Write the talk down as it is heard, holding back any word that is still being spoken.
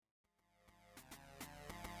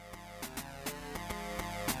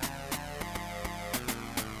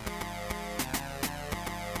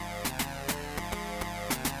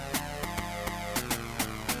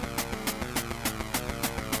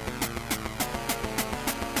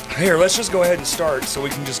Here, let's just go ahead and start so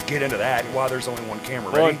we can just get into that while there's only one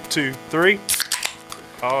camera. Ready? 1, 2, 3.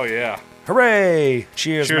 Oh, yeah. Hooray!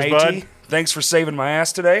 Cheers, Cheers, matey. bud. Thanks for saving my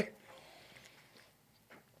ass today.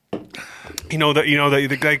 You know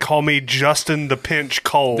that they call me Justin the Pinch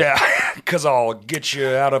Cole. Yeah, because I'll get you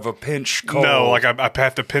out of a pinch cold. No, like I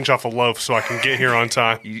have to pinch off a loaf so I can get here on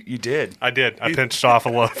time. You did. I did. I pinched off a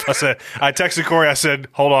loaf. I texted Corey. I said,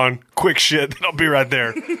 "Hold on, quick shit. I'll be right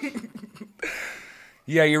there."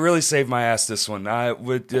 Yeah, you really saved my ass this one.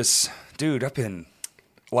 With this, dude, I've been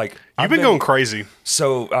like... You've been going crazy.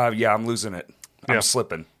 So, yeah, I'm losing it. I'm Yeah.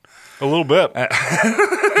 slipping. A little bit.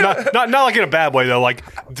 not like in a bad way though. Like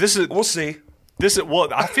this is. We'll see. Well,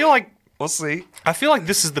 I feel like We'll see.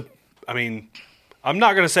 this is the. I mean, I'm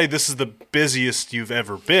not gonna say this is the busiest you've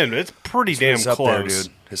ever been. It's pretty damn It's up close. there,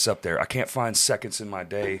 dude. It's up there. I can't find seconds in my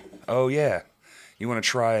day. Oh, yeah. You want to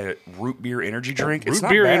try a root beer energy drink? It's Root not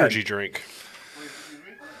beer bad. energy drink.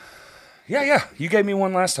 Yeah. You gave me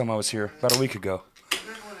one last time I was here, about a week ago.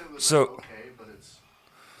 So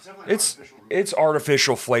it's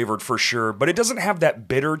artificial flavored for sure, but it doesn't have that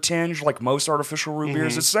bitter tinge like most artificial root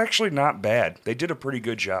beers. It's actually not bad. They did a pretty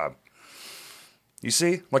good job. You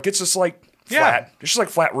see? Like it's just like flat. It's just like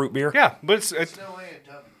flat root beer. Yeah, but it's No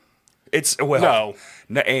A&W. It's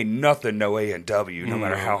ain't nothing no A&W, no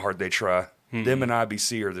matter how hard they try. Them and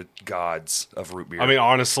IBC are the gods of root beer. I mean,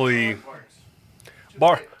 honestly,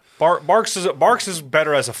 Barks is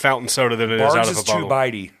better as a fountain soda than it is Bargs out of is a too bottle.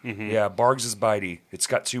 bitey. Yeah, Bargs is bitey. It's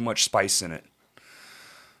got too much spice in it.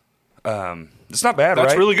 It's not bad, right?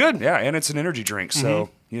 That's really good. Yeah, and it's an energy drink, so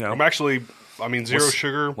I'm actually, zero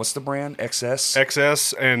sugar, What's the brand? XS.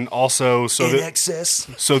 XS, and also In excess.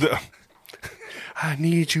 I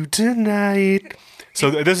need you tonight.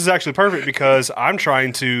 So this is actually perfect because I'm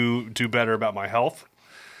trying to do better about my health.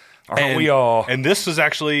 Aren't we all? And this is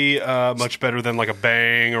actually much better than like a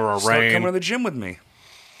Bang or a Start Rain. coming to the gym with me.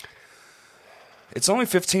 It's only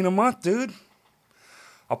 $15 a month, dude.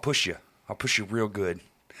 I'll push you real good.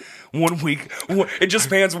 1 week, it just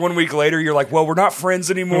pans 1 week later. You're like, well, we're not friends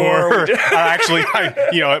anymore. Me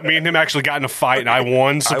and him actually got in a fight and I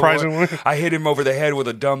won, surprisingly. I hit him over the head with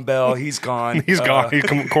a dumbbell. He's gone. He's gone.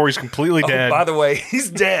 Corey's completely dead. By the way, he's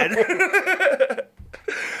dead.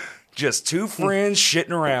 Just two friends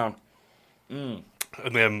shitting around. And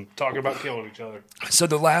then talking about killing each other. So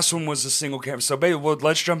the last one was a single cam. So baby, well,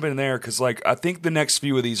 let's jump in there because I think the next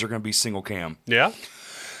few of these are going to be single cam. Yeah?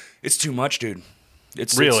 It's too much, dude.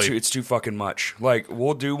 Really? It's too fucking much. Like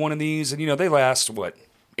we'll do one of these, and they last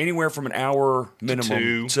anywhere from an hour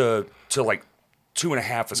minimum to like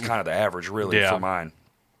 2.5 is kind of the average, really, for mine.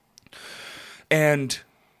 And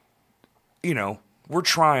we're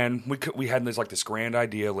trying. We had this grand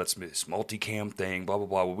idea. Let's do this multicam thing. Blah blah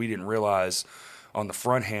blah. What we didn't realize on the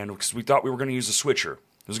front hand because we thought we were going to use a switcher.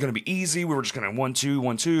 It was going to be easy. We were just going to 1 2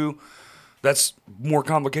 1 2. That's more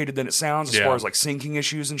complicated than it sounds as far as like syncing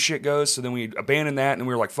issues and shit goes. So then we abandoned that and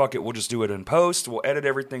we were like, fuck it, we'll just do it in post. We'll edit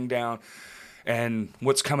everything down. And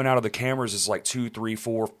what's coming out of the cameras is like 200, 300,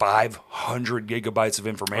 400, 500 gigabytes of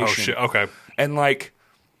information. Oh, shit. Okay. And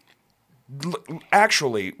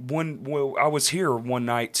actually, when I was here one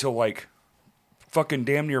night till like fucking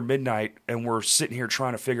damn near midnight and we're sitting here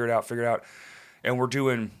trying to figure it out. And we're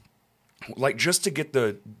doing just to get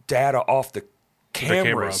the data off the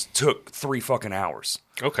cameras took 3 fucking hours.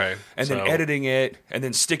 Okay. And then editing it and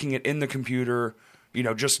then sticking it in the computer,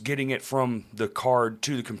 just getting it from the card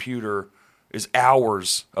to the computer is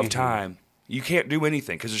hours of time. You can't do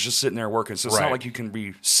anything because it's just sitting there working. So it's not like you can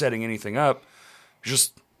be setting anything up. You're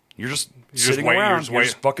just sitting around. You're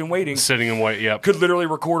just fucking waiting. Sitting and wait, yep. Could literally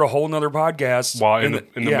record a whole nother podcast. While in the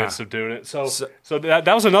midst of doing it. So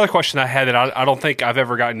that was another question I had that I don't think I've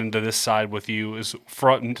ever gotten into this side with you is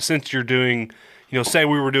since you're doing... say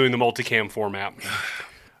we were doing the multicam format,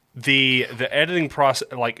 the editing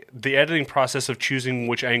process of choosing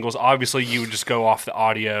which angles. Obviously, you would just go off the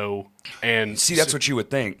audio and see. That's what you would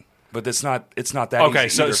think, but it's not that. Okay,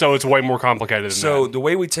 easy either. so it's way more complicated than that. So the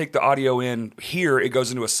way we take the audio in here, it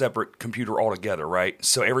goes into a separate computer altogether, right?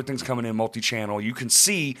 So everything's coming in multi-channel. You can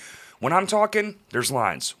see when I'm talking, there's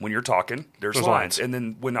lines. When you're talking, there's lines, and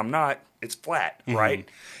then when I'm not, it's flat, right?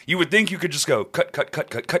 You would think you could just go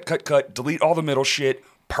cut, delete all the middle shit,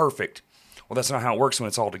 perfect. Well, that's not how it works when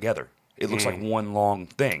it's all together. It looks like one long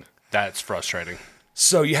thing. That's frustrating.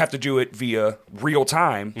 So you have to do it via real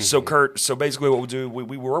time. So basically what we'll do,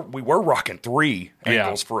 we were rocking 3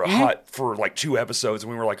 angles for for like 2 episodes,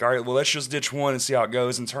 and we were like, all right, well, let's just ditch one and see how it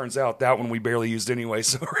goes. And turns out that one we barely used anyway,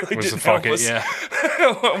 so it really didn't help us. Yeah.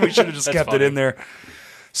 We should have just kept it in there.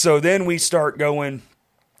 So then we start going,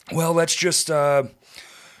 well, let's just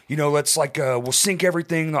let's like we'll sync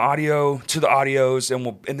everything, the audio to the audios,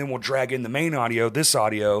 and then we'll drag in the main audio, this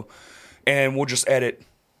audio, and we'll just edit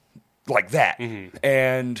like that.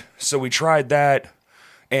 And so we tried that,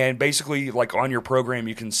 and basically like on your program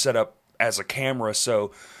you can set up as a camera.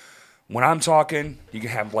 So when I'm talking, you can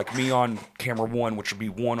have like me on camera 1, which would be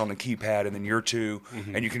 1 on the keypad, and then you're 2,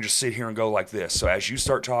 and you can just sit here and go like this. So as you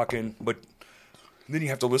start talking, but then you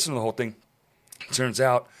have to listen to the whole thing. Turns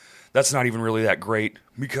out that's not even really that great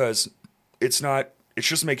because it's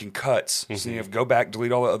just making cuts. So you have to go back,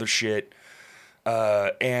 delete all the other shit.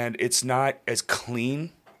 And it's not as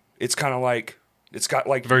clean. It's kind of like, it's got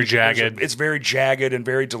like... Very jagged. It's very jagged and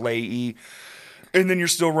very delay-y. And then you're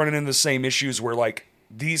still running into the same issues where like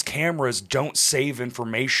these cameras don't save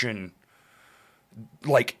information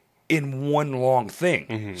like in one long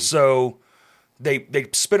thing. So they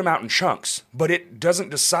spit them out in chunks, but it doesn't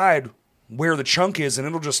decide where the chunk is, and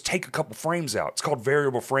it'll just take a couple frames out. It's called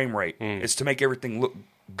variable frame rate. It's to make everything look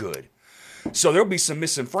good. So there'll be some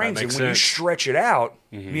missing frames, and when you stretch it out,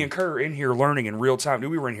 me and Kurt are in here learning in real time.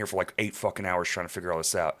 Dude, we were in here for like 8 fucking hours trying to figure all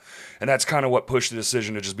this out. And that's kind of what pushed the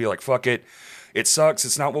decision to just be like, fuck it. It sucks.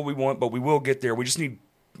 It's not what we want, but we will get there. We just need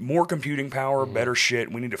more computing power, better shit.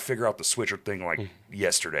 We need to figure out the switcher thing like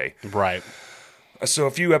yesterday. Right. So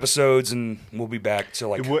a few episodes, and we'll be back to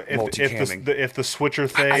like multi-camming. If the switcher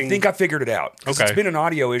thing... I think I figured it out. Okay. It's been an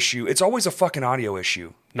audio issue. It's always a fucking audio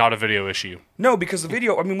issue. Not a video issue. No, because the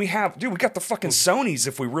video... I mean, we got the fucking Sonys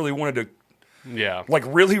if we really wanted to... Yeah. Like,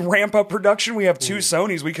 really ramp up production. We have 2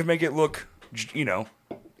 Sonys. We can make it look,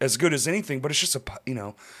 as good as anything. But it's just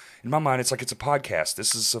in my mind, it's like it's a podcast.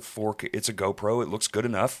 This is it's a GoPro. It looks good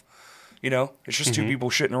enough. It's just 2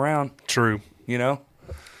 people shitting around. True.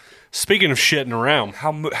 Speaking of shitting around,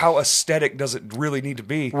 how aesthetic does it really need to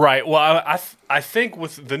be? Right. Well, I think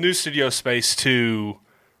with the new studio space too,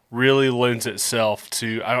 really lends itself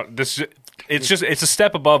to it's a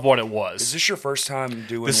step above what it was. Is this your first time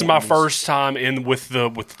doing? This is my first time in with the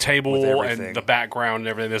table and the background and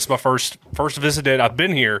everything. This is my first visit. I've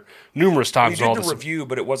been here numerous times. We did the review,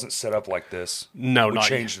 but it wasn't set up like this. No, we not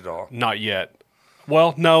changed it all. Not yet.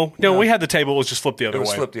 Well, no, we had the table. It was just flipped the other way. It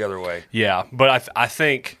was flipped the other way. Yeah, but I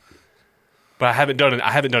think. But I haven't done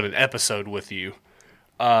an episode with you.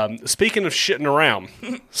 Speaking of shitting around,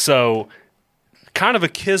 so kind of a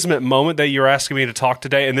kismet moment that you're asking me to talk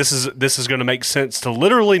today, and this is going to make sense to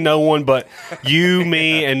literally no one but you,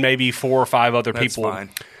 me, and maybe 4 or 5 other people. That's fine.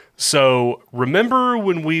 So remember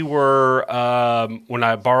when we were when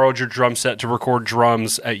I borrowed your drum set to record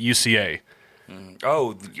drums at UCA?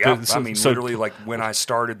 Oh, yeah. Literally like when I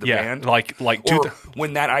started the band. Like or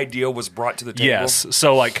when that idea was brought to the table. Yes.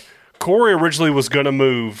 So like Corey originally was going to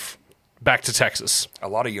move back to Texas. A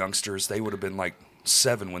lot of youngsters, they would have been like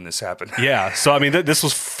 7 when this happened. Yeah. So I mean, this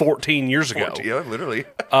was 14 years ago. Yeah, literally.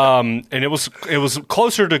 And it was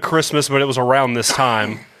closer to Christmas, but it was around this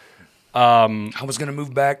time. I was going to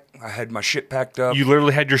move back. I had my shit packed up. You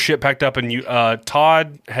literally had your shit packed up, and you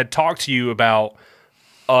Todd had talked to you about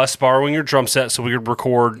us borrowing your drum set so we could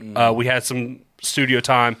record. We had some studio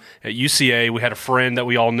time at UCA. We had a friend that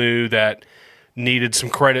we all knew that needed some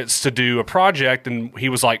credits to do a project, and he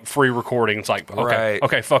was like, free recording. It's like,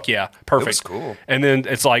 okay, fuck yeah, perfect. It was cool. And then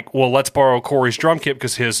it's like, well, let's borrow Corey's drum kit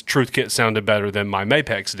because his Truth kit sounded better than my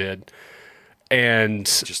Mapex did. And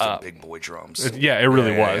just the big boy drums. Yeah, it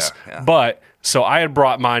really was. Yeah. But so I had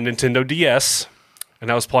brought my Nintendo DS, and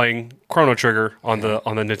I was playing Chrono Trigger on the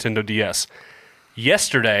Nintendo DS.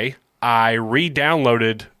 Yesterday, I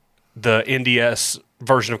re-downloaded the NDS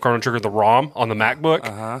version of Chrono Trigger, the ROM, on the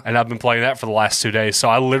MacBook, and I've been playing that for the last 2 days. So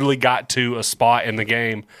I literally got to a spot in the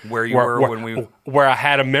game where I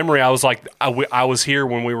had a memory. I was like, I was here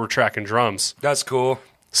when we were tracking drums. That's cool.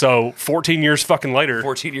 So 14 years fucking later.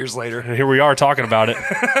 14 years later. And here we are talking about it.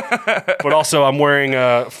 But also, I'm wearing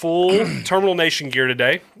a full Terminal Nation gear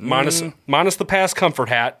today, minus the Pabst Comfort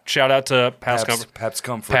hat. Shout out to Pabst Comfort. Pabst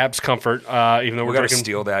Comfort. Pabst Comfort. Even though we got to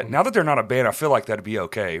steal that. Now that they're not a band, I feel like that'd be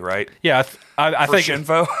okay, right? Yeah, I think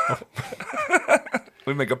Shinfo.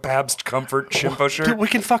 We make a Pabst Comfort Shinfo shirt. Dude, we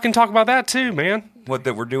can fucking talk about that too, man. What,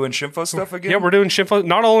 that we're doing Shinfo stuff again? Yeah, we're doing Shinfo.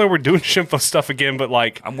 Not only are we doing Shinfo stuff again, but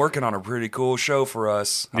like I'm working on a pretty cool show for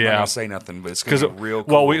us. I'm not gonna say nothing, but it's gonna be real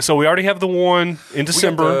cool. Well, we already have the one in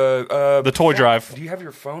December. The toy drive. Do you have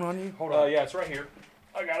your phone on you? Hold on. Yeah, it's right here.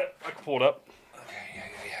 I got it. I can pull it up.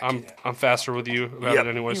 Okay, yeah. I'm faster with you about it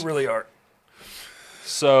anyways. You really are.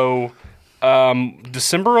 So,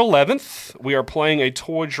 December 11th, we are playing a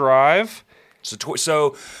toy drive. So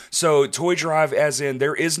toy drive, as in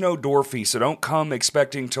there is no door fee, so don't come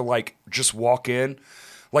expecting to like just walk in.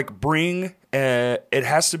 like bring it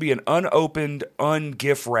has to be an unopened,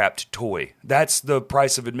 ungift wrapped toy. That's the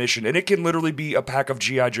price of admission, and it can literally be a pack of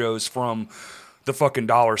GI Joes from the fucking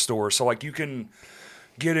dollar store. So like you can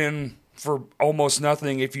get in for almost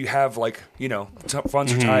nothing if you have like, you know,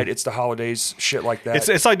 funds are tight. It's the holidays, shit like that.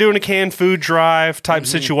 It's like doing a canned food drive type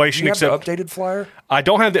situation. Do you have except the updated flyer? I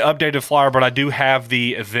don't have the updated flyer, but I do have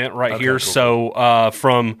the event right here. Cool.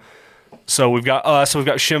 So we've got us. So we've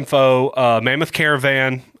got Shimfo, Mammoth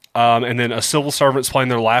Caravan, and then a Civil Servants playing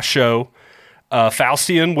their last show.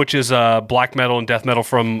 Faustian, which is black metal and death metal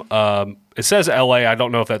from it says L.A. I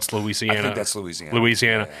don't know if that's Louisiana. I think that's Louisiana.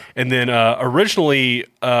 Louisiana. Yeah. And then originally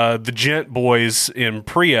the Gent Boys in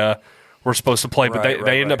Priya were supposed to play, but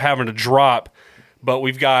they ended up having to drop. But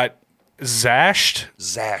we've got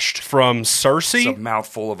Zashed from Circe. It's a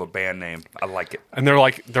mouthful of a band name. I like it. And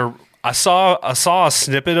I saw a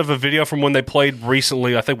snippet of a video from when they played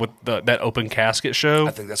recently, I think with that Open Casket show.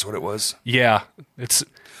 I think that's what it was. Yeah. It's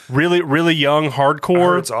really, really young,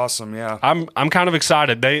 hardcore. It's awesome, yeah. I'm kind of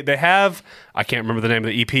excited. They have, I can't remember the name of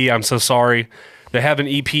the EP. I'm so sorry. They have an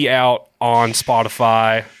EP out on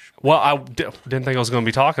Spotify. Well, I didn't think I was going to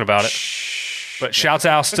be talking about it. But shouts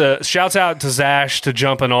out to Zash to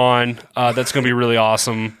jumping on. That's going to be really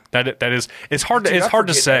awesome. That is. It's hard. Dude, it's hard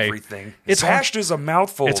to say. Everything. Zashed is a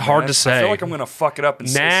mouthful. It's hard to say. I feel like I'm going to fuck it up and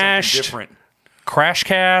say something different.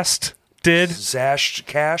 Crashcast did Zashed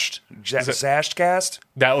Cast.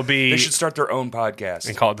 That would be. They should start their own podcast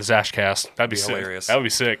and call it the Zashcast. That'd be hilarious. That would be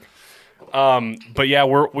sick. But yeah,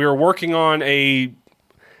 we're working on a.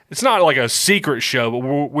 It's not like a secret show, but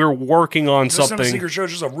we're working on something. It's not a secret show.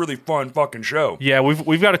 It's just a really fun fucking show. Yeah,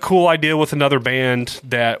 we've got a cool idea with another band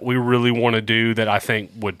that we really want to do that I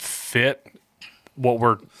think would fit what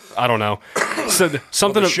we're. I don't know. So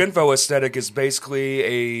something. The Shinfo aesthetic is basically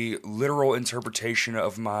a literal interpretation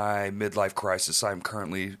of my midlife crisis I'm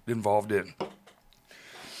currently involved in.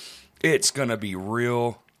 It's gonna be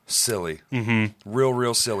real silly,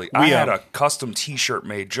 real silly. I had a custom T-shirt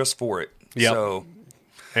made just for it. Yep. So.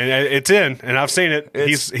 And it's in, and I've seen it.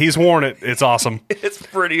 He's worn it. It's awesome. It's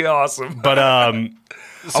pretty awesome. But I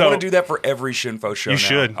want to do that for every Shinfo show. You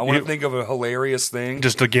should. I want to think of a hilarious thing,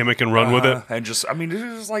 just a gimmick and run with it. And just, I mean,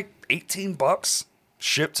 it was like $18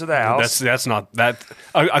 shipped to the house. That's not that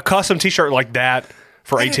a custom T-shirt like that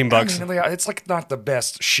for $18. I mean, it's like not the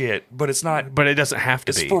best shit, but it's not. But it doesn't have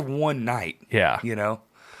to be. It's for one night. Yeah, you know.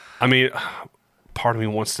 I mean. Part of me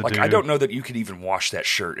wants to do. I don't know that you could even wash that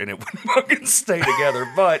shirt and it would fucking stay together,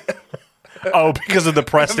 but. Because of the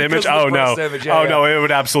pressed image? No, it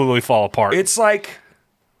would absolutely fall apart. It's like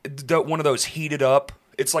one of those heated up.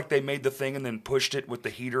 It's like they made the thing and then pushed it with the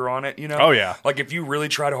heater on it, you know? Oh, yeah. Like if you really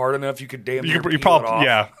tried hard enough, you could damn near you probably, it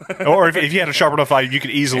off. Yeah. Or if you had a sharp enough eye, you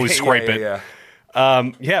could easily scrape it.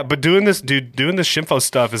 Yeah. But doing this Shimfo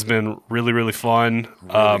stuff has been really, really fun.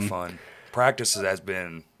 Really fun. Practice has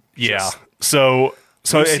been So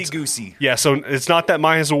it's goosey. Yeah, so it's not that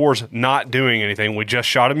My Hands of War's not doing anything. We just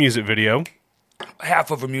shot a music video. Half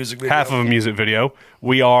of a music video.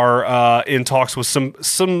 We are in talks with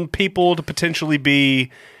some people to potentially be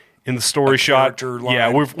in the story shot. Line.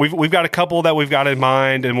 Yeah, we've got a couple that we've got in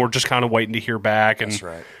mind, and we're just kind of waiting to hear back and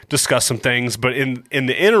discuss some things. But in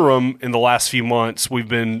the interim, in the last few months, we've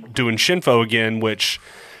been doing Shinfo again, which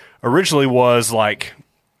originally was like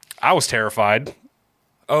I was terrified.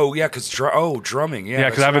 Oh yeah, because drumming. Yeah,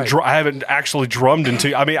 because I haven't actually drummed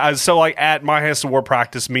into. I mean, at My Hands to War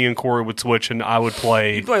practice, me and Corey would switch, and I would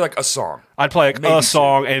play. You'd play like a song. I'd play a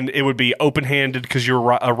song, and it would be open handed because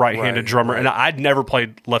you're a right-handed drummer, and I'd never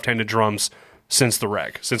played left-handed drums since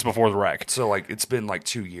before the rec. So like it's been like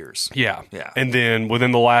 2 years. Yeah. And then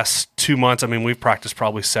within the last 2 months, I mean, we've practiced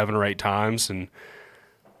probably 7 or 8 times, and.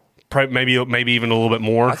 Maybe even a little bit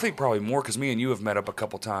more. I think probably more because me and you have met up a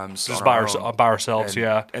couple times. Just by ourselves,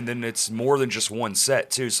 yeah. And then it's more than just one set,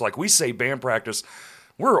 too. So, like, we say band practice,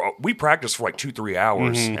 we practice for like 2-3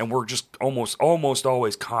 hours, and we're just almost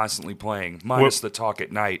always constantly playing, minus the talk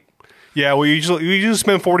at night. Yeah, we usually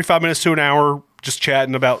spend 45 minutes to an hour just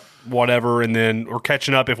chatting about whatever, and then we're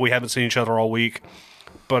catching up if we haven't seen each other all week.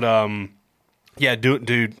 But, yeah,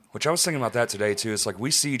 dude. Which I was thinking about that today, too. It's like we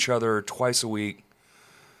see each other twice a week.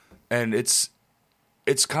 And it's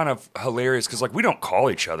kind of hilarious because like we don't call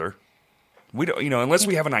each other, we don't unless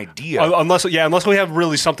we have an idea. Unless we have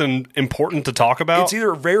really something important to talk about. It's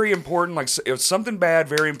either very important, like it's something bad,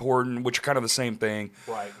 very important, which are kind of the same thing,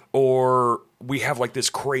 right? Or we have like this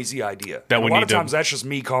crazy idea. That and we a lot need of times that's just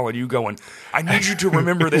me calling you, going, "I need you to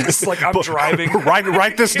remember this." Like I'm driving.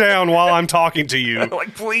 Write this down while I'm talking to you.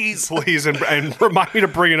 Like please, and remind me to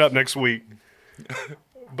bring it up next week.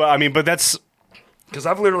 But I mean, that's. Because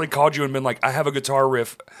I've literally called you and been like, I have a guitar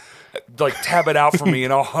riff, like tab it out for me,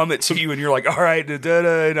 and I'll hum it to you, and you're like, all right,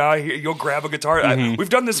 and you'll grab a guitar. We've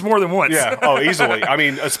done this more than once. Yeah. Oh, easily. I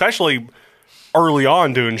mean, especially early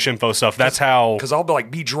on doing Shimfo stuff. That's how. Because I'll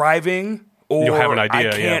be driving, or You'll have an idea,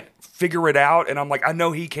 I can't figure it out, and I'm like, I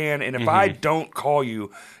know he can, and if I don't call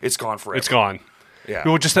you, it's gone forever. It's gone. Yeah.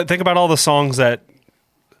 Well, just think about all the songs I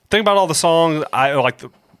like, the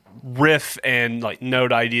riff and like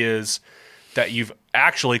note ideas that you've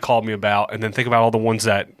actually called me about, and then think about all the ones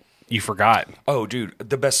that you forgot. Oh, dude,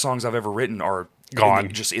 the best songs I've ever written are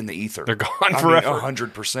gone, just in the ether. They're gone forever.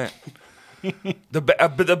 100%.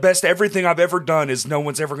 The best everything I've ever done is no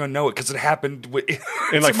one's ever going to know it because it happened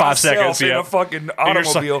in like 5 seconds. In a fucking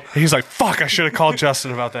automobile. He's like, "Fuck! I should have called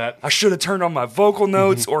Justin about that. I should have turned on my vocal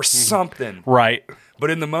notes or something." Right. But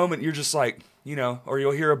in the moment, you're just like, or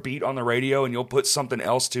you'll hear a beat on the radio and you'll put something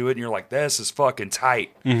else to it, and you're like, "This is fucking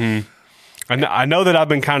tight." Mm-hmm. I know that I've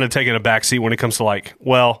been kind of taking a backseat when it comes to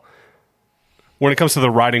when it comes to the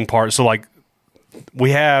writing part. So like, we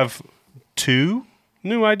have 2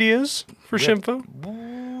 new ideas for Shimfo.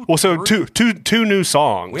 Well, so two new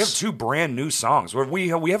songs. We have 2 brand new songs. We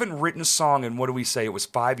haven't written a song in, what do we say? It was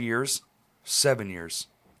 5 years, 7 years,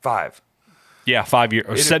 5. Yeah, 5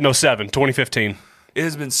 years. 7. 2015. It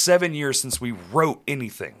has been 7 years since we wrote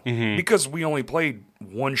anything because we only played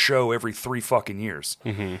one show every 3 fucking years.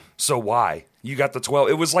 So why? You got the 12.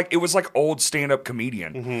 It was like old stand-up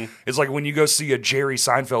comedian. It's like when you go see a Jerry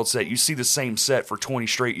Seinfeld set, you see the same set for 20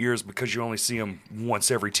 straight years because you only see them once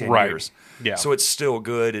every 10 years. Yeah. So it's still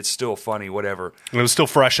good. It's still funny, whatever. And it was still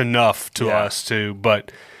fresh enough to us too.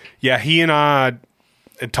 But yeah, he and I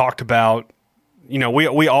had talked about,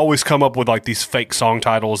 we always come up with like these fake song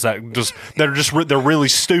titles they're really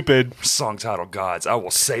stupid. Song title gods. I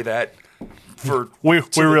will say that for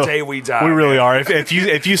the day we die. We really are. If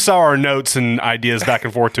you saw our notes and ideas back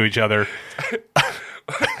and forth to each other.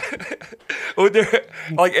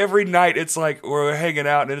 Like every night, it's like we're hanging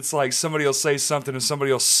out, and it's like somebody will say something, and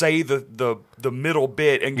somebody will say the middle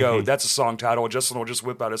bit and go, "That's a song title." Justin will just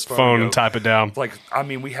whip out his phone and type it down. Like, I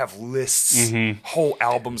mean, we have lists, whole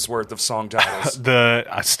albums worth of song titles.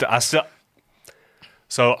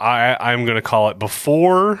 So I'm going to call it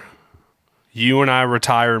Before You and I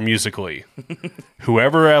Retire Musically.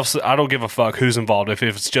 Whoever else, I don't give a fuck who's involved. If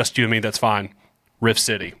it's just you and me, that's fine. Riff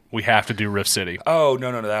City. We have to do Riff City. Oh,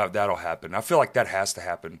 no, that'll happen. I feel like that has to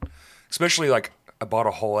happen. Especially, like, I bought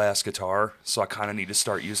a whole-ass guitar, so I kind of need to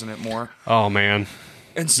start using it more. Oh, man.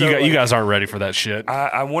 And so you guys aren't ready for that shit.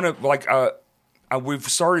 I want to, we've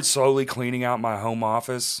started slowly cleaning out my home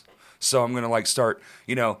office, so I'm going to, like, start,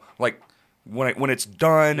 when it's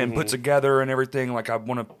done and put together and everything, like,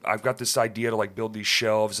 I've got this idea to, like, build these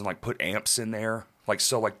shelves and, like, put amps in there. Like,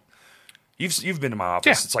 so, like, You've been to my office.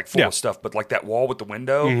 Yeah. It's like full of stuff, but like that wall with the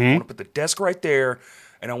window, I want to put the desk right there,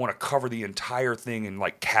 and I want to cover the entire thing in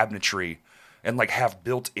like cabinetry and like have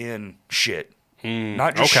built-in shit.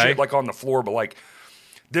 Not just shit like on the floor, but like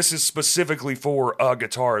this is specifically for a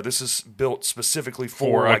guitar. This is built specifically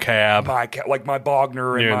for a like cab, like my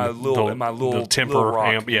Bogner and my little temper little rock,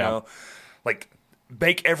 amp. Yeah, like.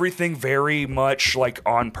 Make everything very much like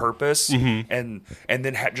on purpose, and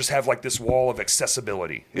then just have like this wall of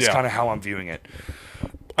accessibility. It's kind of how I'm viewing it.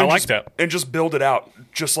 I like that, and just build it out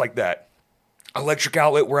just like that. Electric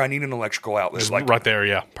outlet where I need an electrical outlet, just like right there.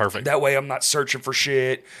 Yeah, perfect. That way I'm not searching for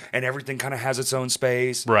shit, and everything kind of has its own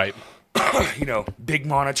space. Right. Big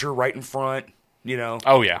monitor right in front.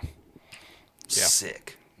 Oh yeah.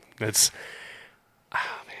 Sick. It's.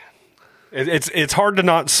 It's hard to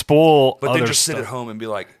not spoil, but then just sit at home and be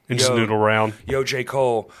like, and just noodle around. Yo, J.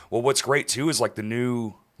 Cole. Well, what's great too is like the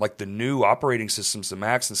new operating systems, the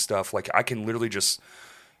Macs and stuff. Like I can literally just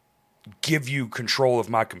give you control of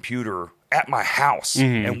my computer at my house,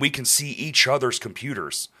 and we can see each other's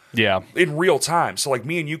computers. Yeah, in real time. So like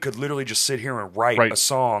me and you could literally just sit here and write a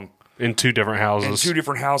song. In 2 different houses. In 2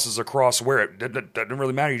 different houses across where it doesn't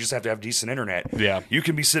really matter. You just have to have decent internet. Yeah. You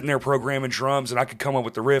can be sitting there programming drums, and I could come up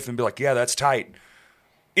with the riff and be like, yeah, that's tight.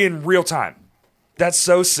 In real time. That's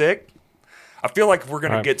so sick. I feel like we're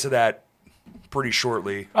going to get to that pretty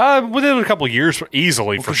shortly. Within a couple of years,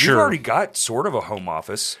 easily, for sure. You've already got sort of a home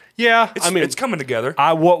office. Yeah. It's coming together.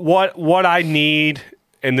 What I need,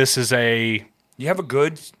 and this is You have a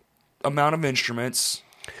good amount of instruments.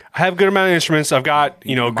 I have a good amount of instruments. I've got,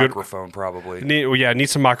 a good microphone probably. I need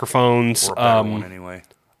some microphones. Or a better one anyway.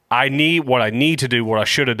 I need to do, what I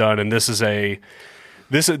should have done, and this is a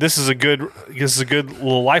good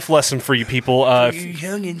little life lesson for you people.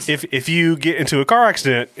 If you get into a car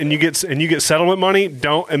accident and you get settlement money,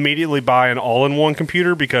 don't immediately buy an all-in-one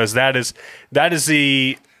computer, because that is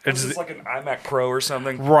the It's like an iMac Pro or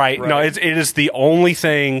something. Right. No, it is the only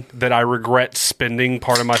thing that I regret spending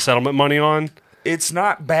part of my settlement money on. It's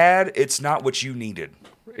not bad. It's not what you needed.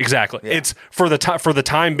 Exactly. Yeah. It's for the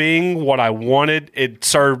time being what I wanted. It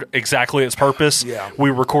served exactly its purpose. Yeah. We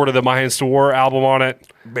recorded the My Hands to War album on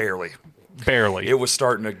it. Barely. It was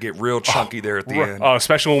starting to get real chunky there at the end.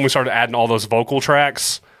 Especially when we started adding all those vocal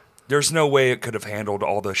tracks. There's no way it could have handled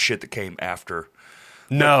all the shit that came after.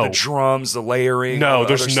 No. The drums, the layering. No,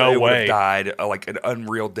 there's no way. It would have died like an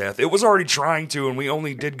unreal death. It was already trying to, and we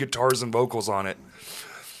only did guitars and vocals on it.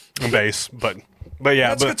 And bass, but yeah.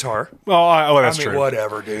 That's guitar. Well, that's true.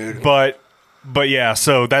 Whatever, dude. But yeah,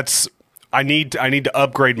 so that's... I need to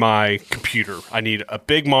upgrade my computer. I need a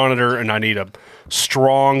big monitor, and I need a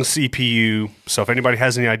strong CPU. So if anybody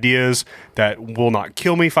has any ideas that will not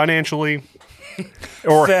kill me financially...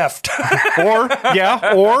 or theft, hook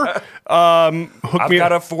I've me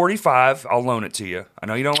got up. a 45. I'll loan it to you. I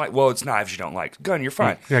know you don't like. Well, it's knives you don't like. Gun, you're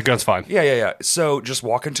fine. Yeah, gun's fine. Yeah. So just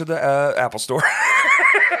walk into the Apple store,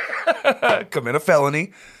 commit a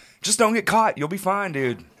felony. Just don't get caught. You'll be fine,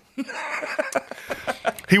 dude.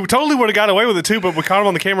 He totally would have got away with it too, but we caught him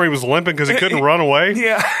on the camera. He was limping because he couldn't run away.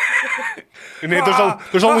 Yeah. And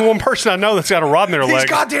there's only one person I know that's got a rod in their leg. These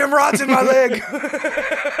goddamn rods in my leg.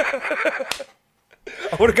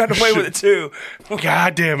 I would have gotten away with it too.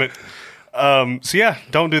 God damn it. So yeah,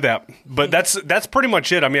 don't do that. But that's pretty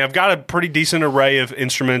much it. I mean, I've got a pretty decent array of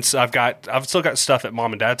instruments. I've still got stuff at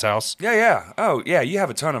mom and dad's house. Yeah. Oh yeah, you have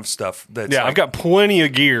a ton of stuff. I've got plenty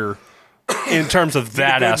of gear in terms of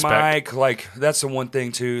that aspect. Mic, like that's the one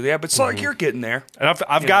thing too. Yeah, but it's like you're getting there. And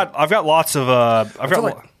I've got lots of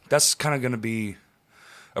that's kind of going to be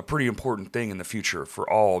a pretty important thing in the future for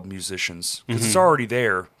all musicians because it's already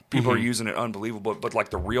there. People are using it unbelievable, but like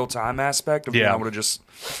the real time aspect of being able to just,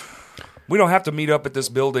 we don't have to meet up at this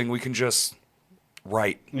building. We can just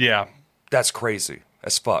write. Yeah. That's crazy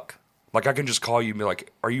as fuck. Like I can just call you and be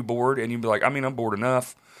like, are you bored? And you'd be like, I mean, I'm bored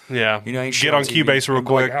enough. Yeah. You know, get on Cubase real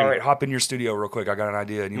quick. Like, all right, hop in your studio real quick. I got an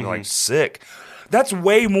idea. And you'd be like, sick. That's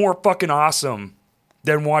way more fucking awesome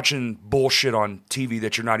than watching bullshit on TV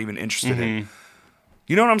that you're not even interested in.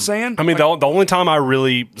 You know what I'm saying? I mean, the only time I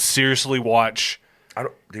really seriously watch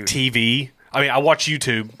TV, I mean, I watch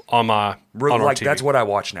YouTube on my on our TV. That's what I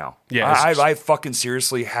watch now. Yeah, I fucking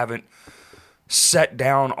seriously haven't sat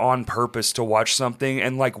down on purpose to watch something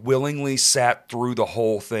and like willingly sat through the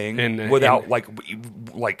whole thing without like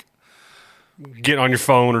getting on your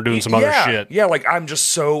phone or doing some other shit. Yeah, like I'm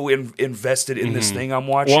just so invested in this thing I'm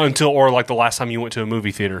watching. Well, or like the last time you went to a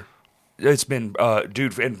movie theater. It's been,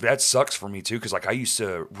 dude, and that sucks for me too, because like I used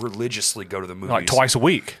to religiously go to the movies like twice a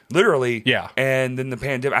week, literally. Yeah, and then the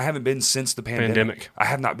pandemic. I haven't been since the pandemic. I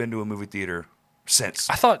have not been to a movie theater since.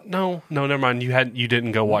 I thought no, never mind. You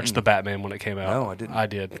didn't go watch the Batman when it came out. No, I didn't. I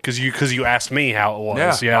did because you asked me how it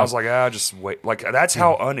was. Yeah. I was like, just wait. Like that's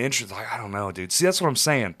how uninterested. Like I don't know, dude. See, that's what I'm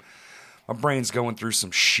saying. My brain's going through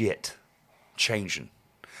some shit, changing.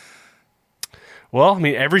 Well, I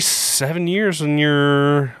mean, every 7 years when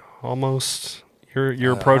you're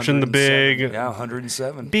you're approaching the big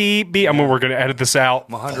 107. Beep. I mean, we're gonna edit this out.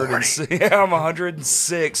 I'm 106. Yeah, I'm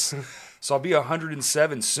 106. So I'll be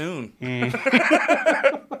 107 soon.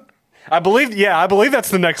 I believe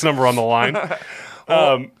that's the next number on the line.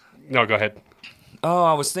 No, go ahead. Oh,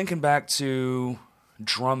 I was thinking back to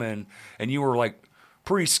drumming, and you were like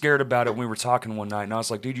pretty scared about it when we were talking one night, and I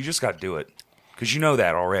was like, dude, you just got to do it. Because you know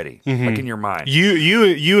that already, like in your mind.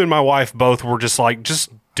 You and my wife both were just like,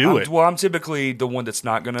 just do it. Well, I'm typically the one that's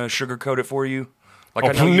not going to sugarcoat it for you. Like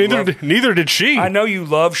I know neither did she. I know you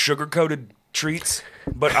love sugar-coated treats,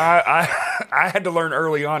 but I had to learn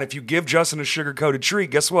early on, if you give Justin a sugar-coated treat,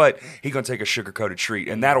 guess what? He's going to take a sugar-coated treat,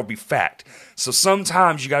 and that'll be fact. So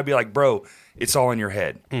sometimes you got to be like, bro, it's all in your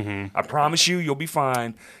head. I promise you'll be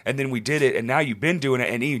fine. And then we did it, and now you've been doing it,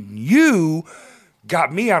 and even you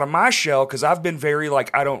got me out of my shell because I've been very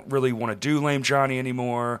like, I don't really want to do Lame Johnny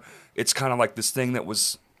anymore. It's kind of like this thing that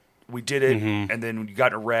was, we did it, and then you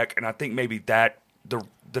got in a wreck, and I think maybe that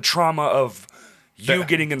the trauma of you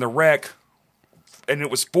getting in the wreck, and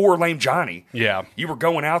it was for Lame Johnny. Yeah. You were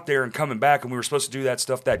going out there and coming back, and we were supposed to do that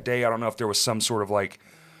stuff that day. I don't know if there was some sort of like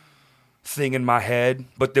thing in my head,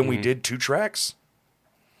 but then we did 2 tracks.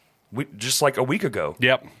 Just like a week ago.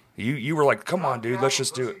 Yep. You were like, come on, dude, let's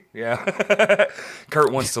just do it. Yeah.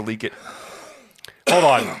 Kurt wants to leak it. Hold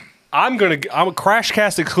on. I'm a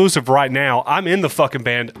Crashcast exclusive right now. I'm in the fucking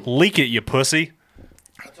band. Leak it, you pussy.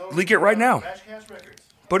 Leak it right now.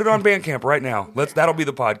 Put it on Bandcamp right now. That'll be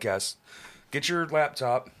the podcast. Get your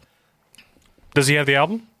laptop. Does he have the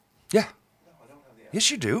album? Yeah. No, I don't have the album.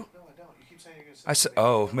 Yes, you do. No, I don't. You keep saying you're I said,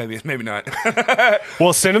 oh, maybe not.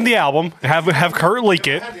 Well, send him the album. Have Kurt leak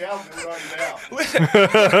it. I had the album written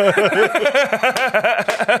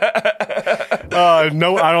down.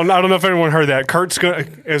 No, I don't know if anyone heard that. Kurt's gonna,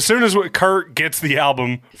 as soon as Kurt gets the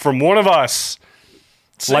album from one of us.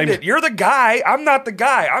 Send it. You're the guy. I'm not the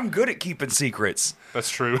guy. I'm good at keeping secrets. That's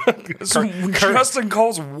true. Justin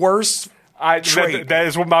Cole's worst trait. That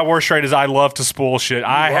is what my worst trait is. I love to spoil shit.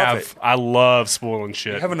 I love spoiling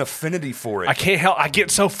shit. I have an affinity for it. I can't help. I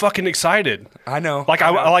get so fucking excited. I know.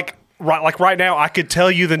 Like right now, I could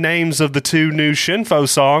tell you the names of the 2 new Shinfo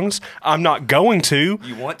songs. I'm not going to.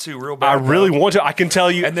 You want to real bad. I really want to. I can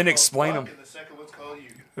tell you. And then explain them. And the second one's called You.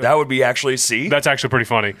 That would be actually C. That's actually pretty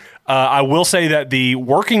funny. I will say that the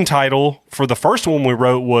working title for the first one we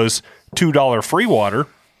wrote was $2 Free Water.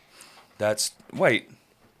 Wait.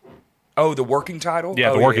 Oh, the working title?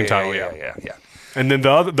 Yeah, the working title, yeah. And then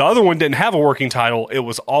the other one didn't have a working title. It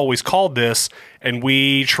was always called this, and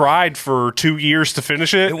we tried for 2 years to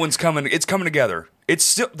finish it. That one's coming. It's coming together. It's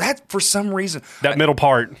still that for some reason. That middle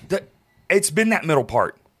part. It's been that middle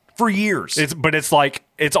part for years. But it's like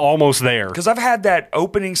it's almost there. Because I've had that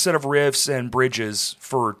opening set of riffs and bridges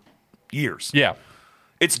for years. Yeah.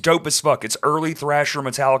 It's dope as fuck. It's early Thrasher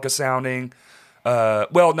Metallica sounding.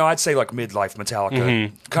 Well, no, I'd say like midlife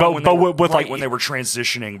Metallica. But when they were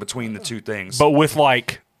transitioning between the two things. But with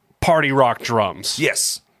like party rock drums.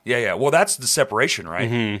 Yes. Yeah. Well, that's the separation, right?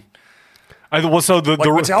 Mm-hmm.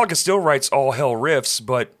 Metallica still writes all hell riffs,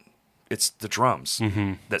 but it's the drums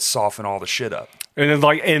that soften all the shit up.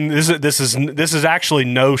 And this is actually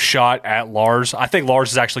no shot at Lars. I think Lars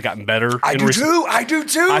has actually gotten better. I do too.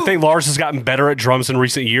 I think Lars has gotten better at drums in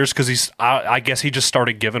recent years because I guess he just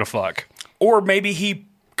started giving a fuck. Or maybe he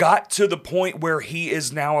got to the point where he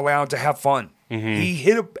is now allowed to have fun. He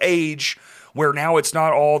hit an age where now it's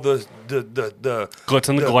not all the glitz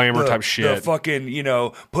and the glamour type shit. The fucking,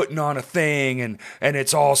 putting on a thing and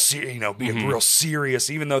it's all, being real serious,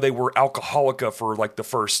 even though they were Alcoholica for like the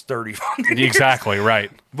first 30 fucking years. Exactly,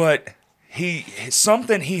 right. But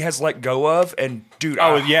something he has let go of, and dude,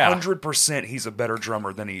 100% he's a better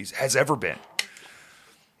drummer than he has ever been.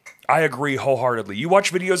 I agree wholeheartedly. You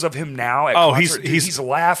watch videos of him now at concert, he's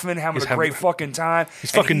laughing, having a great fucking time.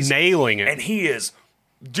 He's fucking nailing it. And he is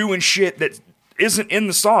doing shit that isn't in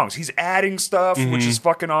the songs. He's adding stuff, which is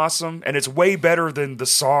fucking awesome. And it's way better than the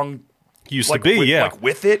song used to be,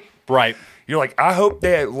 with it. Right. You're like, I hope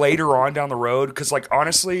that later on down the road, because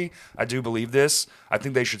honestly, I do believe this. I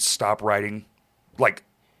think they should stop writing,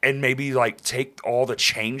 and maybe take all the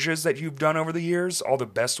changes that you've done over the years, all the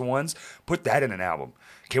best ones, put that in an album.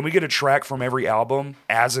 Can we get a track from every album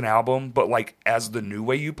as an album, but as the new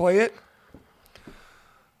way you play it?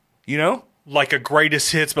 Like a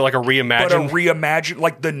greatest hits, but like a reimagined. But a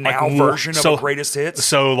reimagined, the now version of a greatest hits.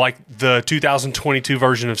 So the 2022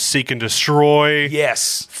 version of Seek and Destroy.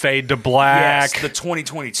 Yes. Fade to Black. Yes, the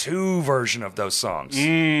 2022 version of those songs.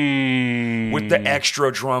 With the extra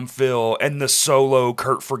drum fill and the solo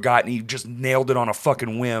Kurt forgot, and he just nailed it on a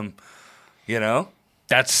fucking whim.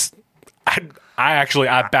 That's...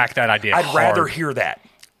 I back that idea. I'd rather hear that.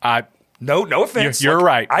 No offense. You're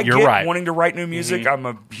right. I get right. Wanting to write new music. I'm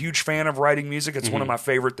a huge fan of writing music. It's one of my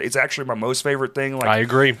favorite. It's actually my most favorite thing. I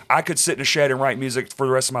agree. I could sit in a shed and write music for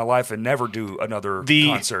the rest of my life and never do another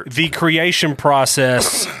concert. The creation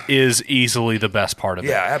process is easily the best part of it.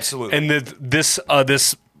 Yeah, absolutely. And this,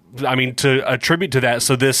 to attribute to that,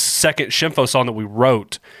 so this second Shinfo song that we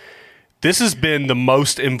wrote, this has been the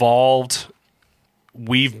most involved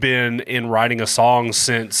we've been in writing a song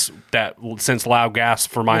since Loud Gas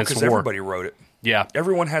for Mayans because War. Everybody wrote it. Yeah.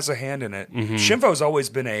 Everyone has a hand in it. Shinfo's always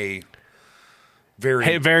been a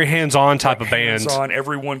very hands-on type of band. Hands-on.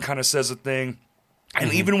 Everyone kind of says a thing.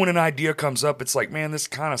 And even when an idea comes up, it's like, man, this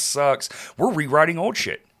kind of sucks. We're rewriting old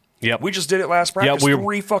shit. Yep. We just did it last practice.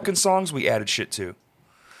 3 fucking songs we added shit to.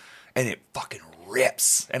 And it fucking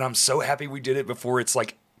rips. And I'm so happy we did it before it's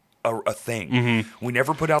a thing. We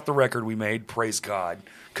never put out the record we made, praise God,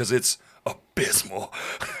 because it's abysmal.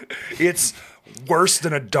 It's worse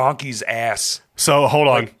than a donkey's ass. So hold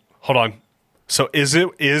on. So is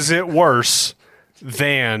it worse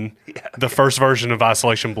than the first version of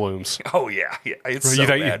Isolation Blooms? Oh yeah. It's so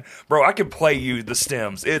bad, bro. I can play you the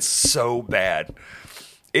stems. It's so bad.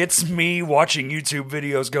 It's me watching YouTube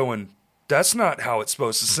videos going, that's not how it's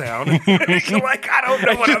supposed to sound. I don't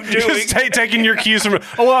know what I'm doing. Just taking your cues from...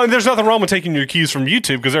 there's nothing wrong with taking your cues from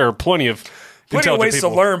YouTube because there are plenty of plenty of ways to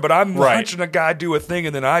people. learn, but I'm Right. watching a guy do a thing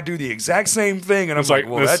and then I do the exact same thing, and I'm like,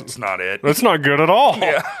 well, this- that's not it. That's not good at all.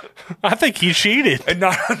 Yeah. I think he cheated. And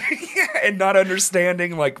not and not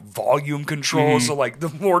understanding like volume control. Mm-hmm. So like the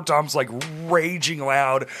more Tom's like raging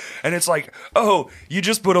loud, and it's like, oh, you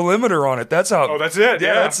just put a limiter on it. That's how. Oh, that's it,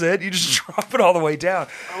 yeah. that's it. You just drop it all the way down.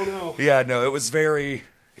 Oh, no. Yeah, no, it was very.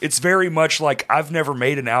 It's very much like I've never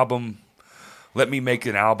made an album. Let me make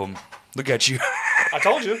an album. Look at you. I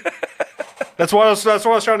told you. That's what I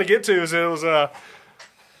was trying to get to. Is it was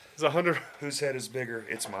 100. Whose head is bigger?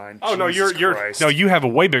 It's mine. Oh no, Jesus you're Christ. no. You have a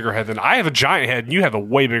way bigger head than I have. A giant head, and you have a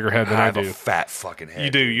way bigger head than I I have do. a fat fucking head.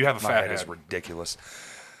 You do. You have a My fat head is head. ridiculous.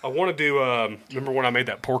 I want to do. Remember when I made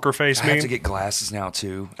that porker face I meme? have to get glasses now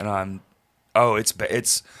too, and I'm. Oh, it's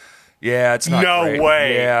yeah, it's not. No great.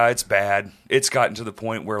 way. Yeah, it's bad. It's gotten to the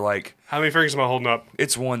point where like How many fingers am I holding up?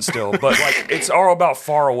 it's one still, but like it's all about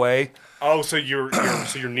far away. Oh, so you're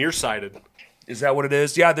nearsighted. Is that what it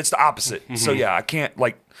is? Yeah, that's the opposite. Mm-hmm. So yeah, I can't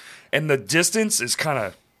like, and the distance is kind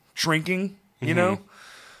of shrinking, you Mm-hmm. know.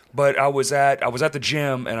 But I was at the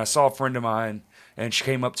gym and I saw a friend of mine, and she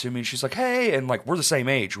came up to me and she's like, "Hey," and like we're the same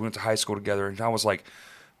age. We went to high school together, and I was like,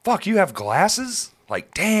 "Fuck, you have glasses?"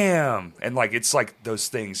 Like, damn. And like it's like those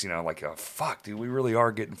things, you know, like, oh, fuck, dude, we really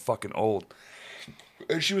are getting fucking old.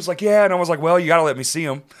 And she was like, "Yeah," and I was like, "Well, you gotta let me see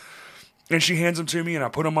them." And she hands them to me, and I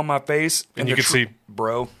put them on my face, And you the can see-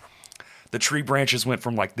 bro. The tree branches went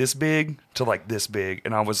from like this big to like this big,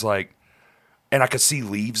 and I was like, and I could see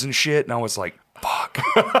leaves and shit, and I was like, fuck.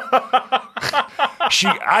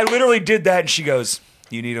 I literally did that, and she goes,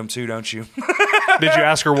 "You need them too, don't you?" Did you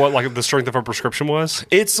ask her what like the strength of her prescription was?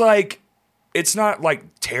 It's like, it's not like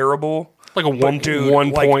terrible. Like a but one dude,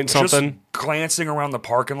 one like, point just something. glancing around the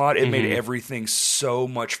parking lot, it Mm-hmm. made everything so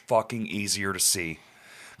much fucking easier to see.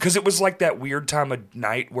 Because it was like that weird time of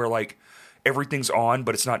night where like everything's on,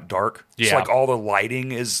 but it's not dark. Yeah. So like all the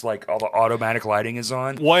lighting is like all the automatic lighting is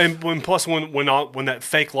on. Well, and when that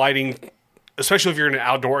fake lighting, especially if you're in an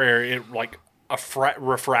outdoor area, it like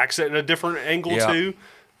refracts it at a different angle Yeah. too.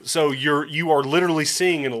 So you are literally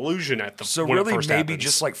seeing an illusion at the. So when it really, first maybe happens.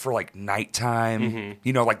 just like for like nighttime,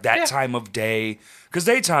 you know, like that Yeah. time of day. Because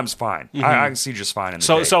daytime's fine. I can see just fine in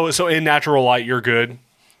the day. So in natural light, you're good.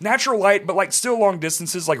 Natural light, but like still long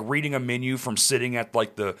distances, like reading a menu from sitting at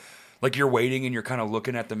like like you're waiting and you're kind of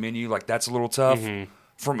looking at the menu, like that's a little tough.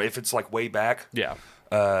 From if it's like way back. Yeah.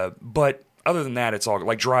 But other than that, it's all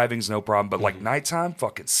like driving's no problem. But like nighttime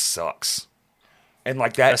fucking sucks. And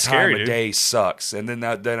like that That's time scary, of dude. day sucks. And then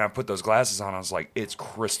I put those glasses on. I was like, it's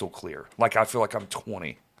crystal clear. Like I feel like I'm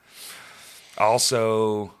 20.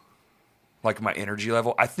 Also, like my energy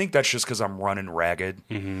level. I think that's just because I'm running ragged.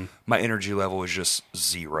 My energy level is just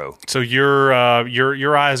zero. So your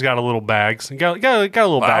eyes got a little bags. Got a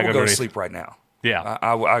little I bag would go to underneath. sleep right now. Yeah.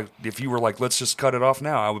 I if you were like, let's just cut it off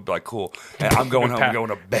now, I would be like, cool. And I'm going home. I'm going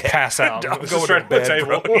to bed. Pass out. I'm Just going right to on the bed,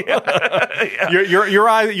 table. bro.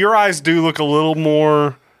 Your eyes do look a little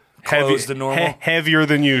more Closed than normal? heavier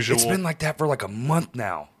than usual. It's been like that for like a month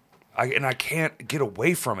now, and I can't get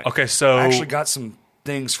away from it. Okay, so- I actually got some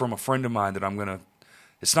things from a friend of mine that I'm gonna.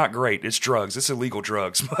 It's not great. It's drugs. It's illegal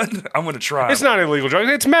drugs, but I'm gonna try. It's not illegal drug.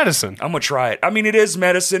 It's medicine. I'm gonna try it. I mean, it is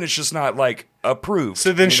medicine. It's just not like approved.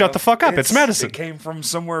 So then you shut the fuck up. It's medicine. It came from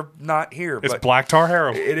somewhere not here. It's but black tar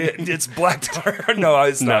heroin. It's black tar. No,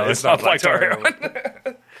 it's not. No, It's not black tar heroin.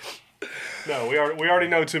 No, we already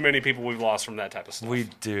know too many people we've lost from that type of stuff. We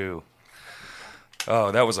do.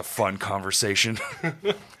 Oh, that was a fun conversation.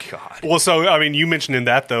 God. Well, so I mean, you mentioned in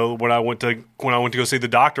that though, when I went to go see the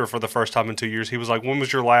doctor for the first time in 2 years, he was like, "When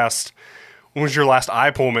was your last eye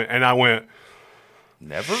appointment?" And I went,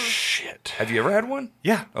 Never? "Shit." Have you ever had one?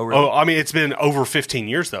 Yeah. Oh, really? I mean, it's been over 15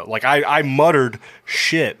 years though. Like I muttered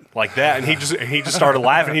shit like that, and he just started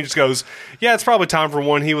laughing. He just goes, "Yeah, it's probably time for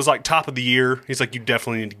one." He was like, "Top of the year." He's like, "You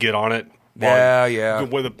definitely need to get on it." Yeah.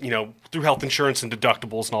 With through health insurance and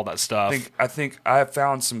deductibles and all that stuff. I think I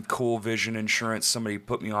found some cool vision insurance somebody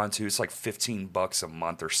put me onto. It's like $15 a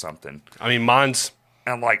month or something. I mean, mine's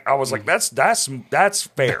And like I was like, that's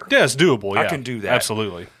fair. yeah, it's doable. Yeah, I can do that.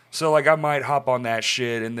 Absolutely. So like I might hop on that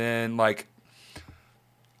shit, and then like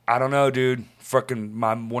I don't know, dude. Fucking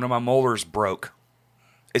one of my molars broke.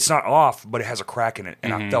 It's not off, but it has a crack in it,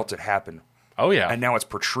 and I felt it happen. Oh yeah. And now it's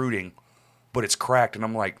protruding, but it's cracked, and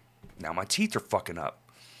I'm like, now my teeth are fucking up.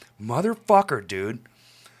 Motherfucker, dude.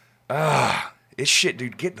 It's shit,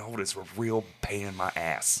 dude. Getting old is a real pain in my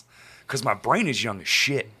ass. Because my brain is young as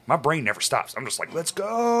shit. My brain never stops. I'm just like, let's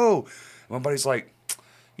go. My buddy's like,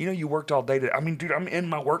 you worked all day today. I mean, dude, I'm in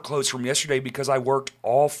my work clothes from yesterday because I worked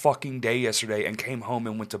all fucking day yesterday and came home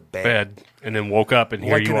and went to bed. Bed and then woke up and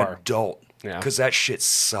here Like you an are. adult. Yeah. Because that shit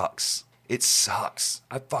sucks. It sucks.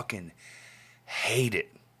 I fucking hate it.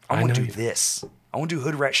 I want to do this. I want to do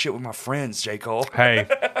hood rat shit with my friends, J. Cole. Hey,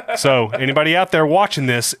 so anybody out there watching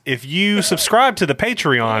this, if you subscribe to the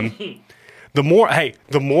Patreon,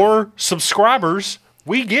 the more subscribers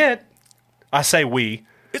we get, I say we.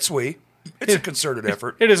 It's a concerted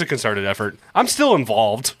effort. It is a concerted effort. I'm still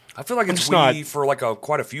involved. I feel like it's not- for like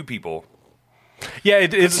quite a few people. Yeah,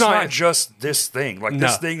 it's not just this thing. Like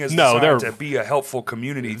this thing is designed to be a helpful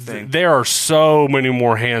community thing. There are so many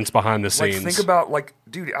more hands behind the Like scenes. think about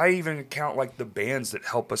dude, I even count like the bands that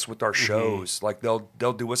help us with our shows. Like they'll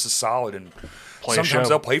do us a solid and Play a sometimes show.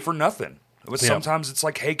 they'll play for nothing. But Yeah. sometimes it's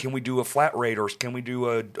like, hey, can we do a flat rate or can we do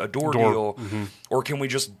a door deal or can we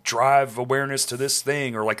just drive awareness to this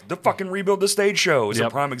thing or like the fucking Rebuild the Stage show is a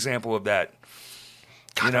prime example of that.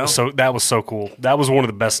 You know, So that was so cool. That was one of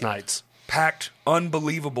the best nights. packed,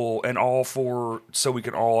 unbelievable, and all for so we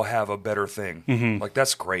can all have a better thing. Like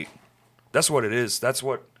that's great. That's what it is. That's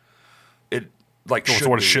what it like. It's should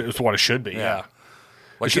what be. it's what it should be. Yeah.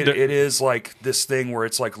 Like it is like this thing where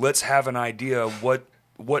it's like let's have an idea of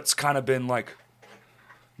what's kind of been like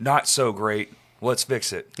not so great. Let's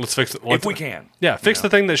fix it. Let's fix it if we can. Yeah, fix the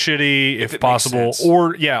thing that's shitty if it makes possible, sense.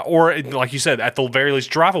 or like you said, at the very least,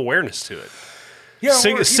 drive awareness to it. Yeah,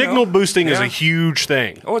 Signal boosting is yeah. a huge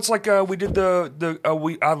thing. Oh, it's like we did I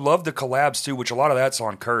love the collabs too, which a lot of that's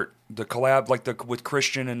on Kurt. The collab with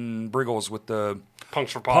Christian and Briggles with the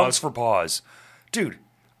Punks for Punks Paws. for Paws. Dude,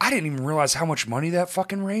 I didn't even realize how much money that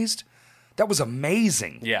fucking raised. That was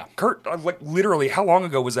amazing. Yeah. Kurt, like literally, how long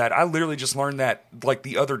ago was that? I literally just learned that like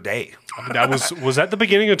the other day. That was that the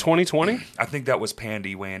beginning of 2020? I think that was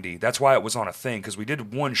Pandy Wandy. That's why it was on a thing because we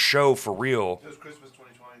did one show for real. It was Christmas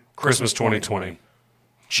 2020. Christmas 2020.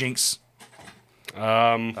 Jinx.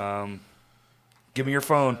 Give me your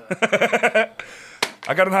phone.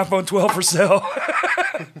 I got an iPhone 12 for sale.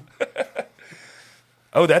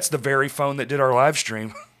 Oh, that's the very phone that did our live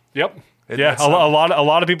stream. Yep. Isn't Yeah, that a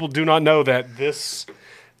lot of people do not know that this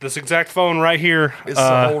exact phone right here It's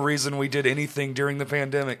the whole reason we did anything during the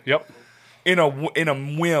pandemic. Yep. In a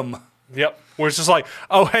whim. Yep. Where it's just like,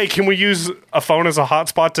 oh, hey, can we use a phone as a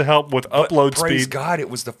hotspot to help with upload Praise speed? God, it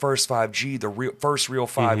was the first 5G, the first real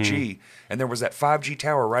 5G, and there was that 5G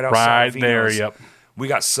tower right outside. Right of there. Vino's. Yep. We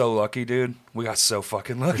got so lucky, dude. We got so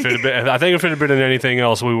fucking lucky. I think if it had been in anything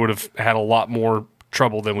else, we would have had a lot more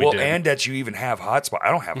trouble than we Well, did. and that you even have hotspot. I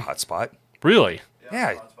don't have hotspot. Really?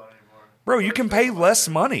 Yeah, Hotspot anymore. bro, you can pay less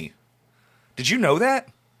money. Did you know that?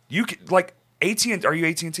 You can, like AT&T. Are you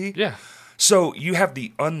AT&T? Yeah. So you have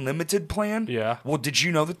the unlimited plan. Yeah. Well, did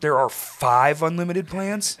you know that there are 5 unlimited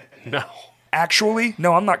plans? No. Actually,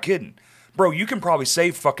 no, I'm not kidding, bro. You can probably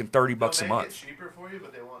save fucking $30 a They'll make month. it cheaper for you,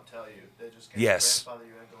 but they won't tell you. They just Yes. grandfather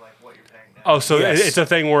you into like what you're paying now. Oh, so Yes. it's a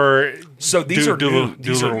thing where So these are new. do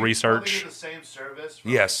These a are- little Probably research. get the same service for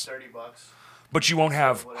Yes. like $30. But you won't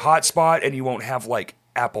have hotspot, and you won't have like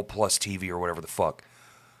Apple Plus TV or whatever the fuck.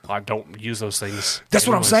 I don't use those things. That's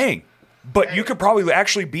what I'm anyways. saying. But you could probably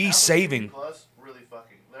actually be Apple saving. TV Plus, really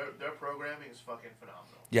fucking. Their programming is fucking phenomenal.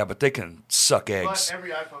 Yeah, but they can suck But eggs.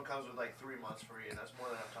 every iPhone comes with like 3 months free, and that's more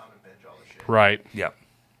than enough time to binge all the shit. Right. Yeah.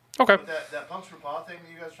 Okay. But that Punks for Paw thing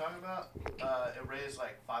that you guys are talking about, it raised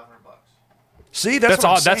like $500 See, that's what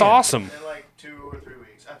I'm That's saying. awesome. in like 2 or 3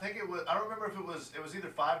 weeks. I think it was. I don't remember if it was either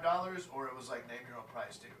 $5 or it was like name your own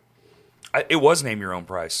price too. It was name your own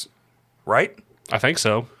price, right? I think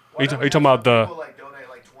so. Are you Whatever, talking about some the? people, like donate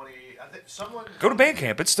like 20. I think someone Go to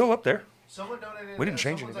Bandcamp. It's still up there. Someone donated. We didn't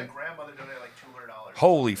change someone's anything. like grandmother donated like $200.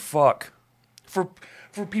 Holy fuck! For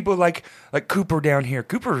people like Cooper down here.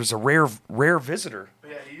 Cooper is a rare visitor.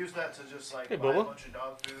 But yeah, he used that to just like Hey, buy a Bubba. bunch of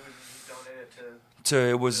dog food and donate it to.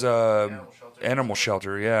 It was animal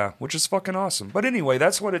shelter, yeah, which is fucking awesome. But anyway,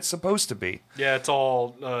 that's what it's supposed to be. Yeah, it's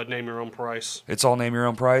all name your own price. It's all name your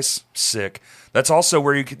own price. Sick. That's also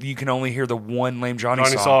where you can only hear the one Lame Johnny,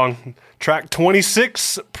 Johnny song. Track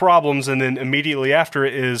 26, Problems, and then immediately after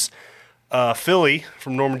it is Philly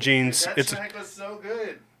from Norma Jeans. That track was so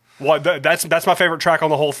good. That's my favorite track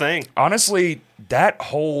on the whole thing. Honestly, that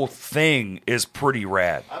whole thing is pretty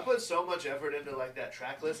rad. I put so much effort into like that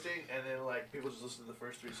track listing, and then like people just listen to the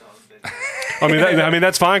first 3 songs. I mean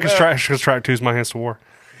that's fine because track 2 is My Hands to War.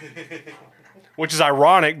 Which is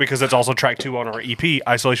ironic because that's also track 2 on our EP,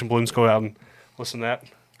 Isolation Balloons. Go out and listen to that.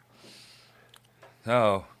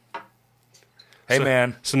 Oh. Hey,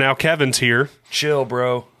 man. So now Kevin's here. Chill,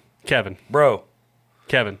 bro. Kevin. Bro.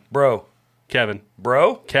 Kevin. Bro. Kevin.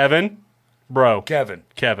 Bro? Kevin. Bro. Kevin.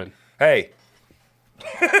 Kevin. Hey.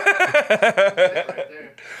 Right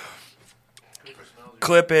there. Cooper smells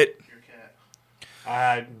Clip it. your cat.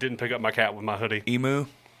 I didn't pick up my cat with my hoodie. Emu.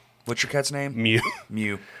 What's your cat's name? Mew.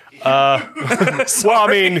 Mew. Well, I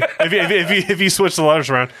mean, if you switch the letters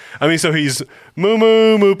around, I mean, so he's Moo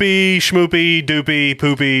Moo, Moopy, Schmoopy, Doopy,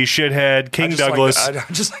 Poopy, Shithead, King Douglas. I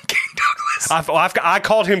just like King Douglas. I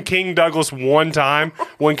called him King Douglas one time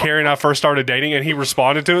when Carrie and I first started dating, and he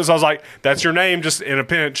responded to it. So I was like, "That's your name, just in a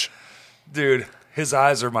pinch." Dude, his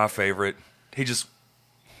eyes are my favorite. He just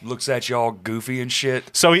looks at you all goofy and shit.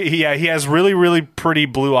 So he has really, really pretty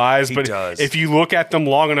blue eyes, but does. if you look at them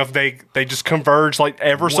long enough, they just converge like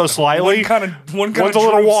ever so slightly. One's a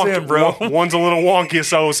little wonky, in, bro. One's a little wonky.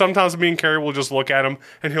 So sometimes me and Carrie will just look at him,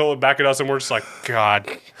 and he'll look back at us, and we're just like, God,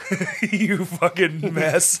 You fucking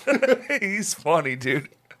mess. He's funny, dude.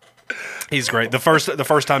 he's great. The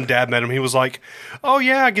first time Dad met him, he was like, "Oh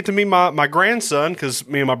yeah, I get to meet my grandson," because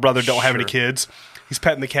me and my brother don't have any kids. He's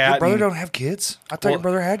petting the cat. Your brother don't have kids? I thought your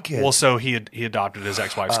brother had kids. Well, so he adopted his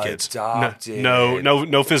ex-wife's kids. Adopted.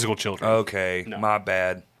 No physical children. Okay, my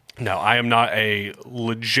bad. No, I am not a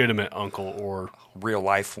legitimate uncle or Real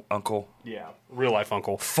life uncle. real life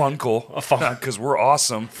uncle. Funkle. fun- Because we're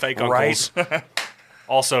awesome. Fake right? uncles.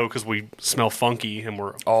 Also, because we smell funky and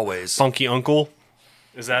we're Always. funky uncle.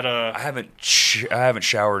 Is that I haven't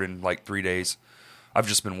showered in like 3 days. I've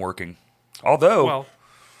just been working. Although well?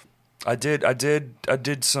 I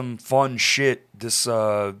did some fun shit. This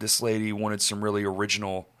lady wanted some really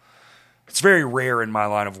original. It's very rare in my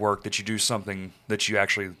line of work that you do something that you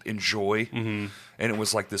actually enjoy. Mm-hmm. And it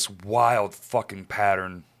was like this wild fucking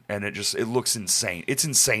pattern, and it looks insane. It's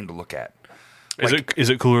insane to look at. Is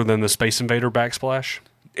it cooler than the Space Invader backsplash?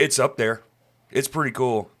 It's up there. It's pretty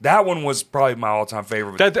cool. That one was probably my all-time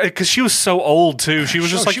favorite. Because she was so old too. She was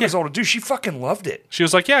just like she was old. Dude, she fucking loved it. She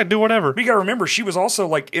was like, yeah, do whatever. But you gotta remember, she was also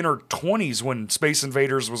like in her 20s when Space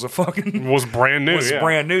Invaders was Was brand new.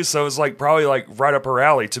 brand new. So it was like probably like right up her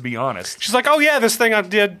alley, to be honest. She's like, oh yeah, this thing I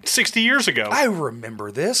did 60 years ago. I remember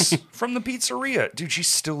this from the pizzeria. Dude, she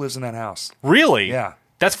still lives in that house. Really? Yeah.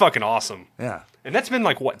 That's fucking awesome. Yeah. And that's been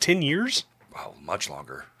like, what, 10 years? Oh, much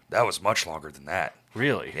longer. That was much longer than that.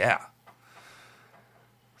 Really? Yeah.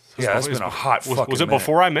 Yeah, that's been a hot fucking Was it minute.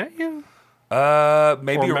 before I met you?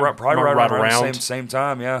 Maybe Or probably right right around around. the same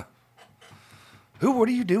time, yeah. What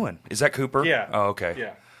are you doing? Is that Cooper? Yeah. Oh, okay.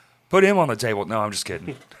 Yeah. Put him on the table. No, I'm just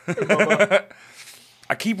kidding.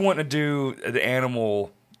 I keep wanting to do the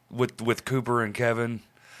animal with Cooper and Kevin.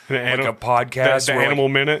 Like a podcast. The where, Animal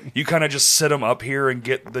like, Minute. You kind of just sit them up here and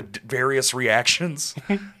get the various reactions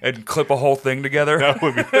and clip a whole thing together. That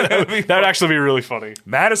would actually be really funny.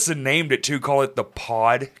 Madison named it too. Call it the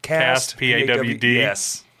Podcast. Cast, P-A-W-D.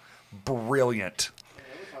 Yes. Brilliant.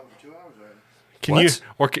 Can What? you?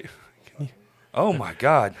 Or can, Oh my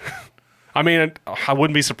God. I mean, I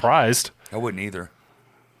wouldn't be surprised. I wouldn't either.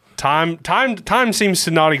 Time seems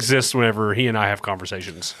to not exist whenever he and I have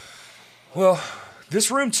conversations. Well, this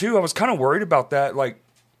room too, I was kind of worried about that. Like,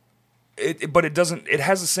 but it doesn't. It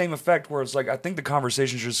has the same effect where it's like I think the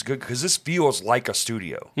conversation's just good because this feels like a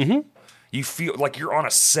studio. Mm-hmm. You feel like you're on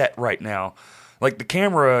a set right now. Like the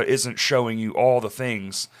camera isn't showing you all the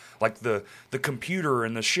things, like the computer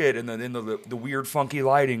and the shit, and then the weird funky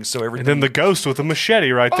lighting. So everything. And then the ghost with a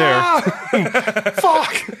machete right there.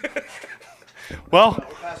 Fuck. Well.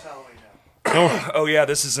 We're past Halloween now. Oh yeah,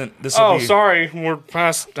 this isn't. This. Oh, be, sorry. We're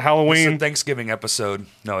past This is a Halloween. Thanksgiving episode.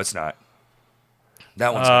 No, it's not.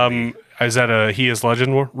 That one's. gonna be- Is that a He Is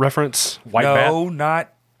Legend reference? White Bat? no,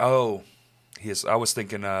 not. Oh, I was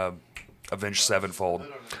thinking Avenged Sevenfold.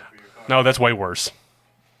 No, that's way worse.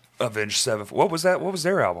 Avenged Sevenfold. What was that? What was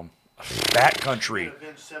their album? Bat Country.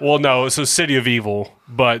 Well, no, it's a City of Evil,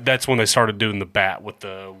 but that's when they started doing the bat with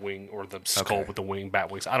the wing, or the skull Okay. with the wing,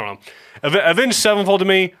 bat wings. I don't know. Avenged Sevenfold to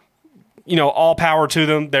me, all power to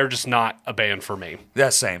them. They're just not a band for me.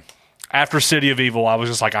 That same. After City of Evil, I was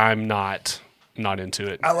just like, I'm not into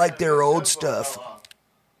it. I like their old stuff.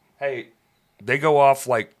 Hey, they go off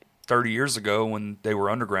like 30 years ago when they were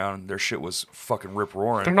underground. Their shit was fucking rip They're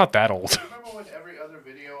roaring. not that old. Remember when every other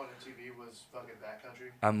video on MTV was fucking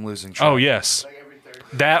Backcountry? I'm losing track. Oh, yes. Like every third.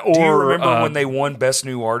 That or Do you remember when they won Best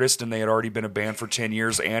New Artist and they had already been a band for 10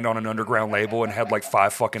 years and on an underground label and had like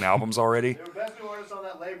 5 fucking albums already? They were best new artists on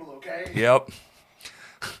that label, okay? Yep.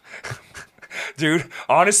 Dude,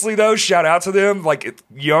 honestly though, shout out to them. Like,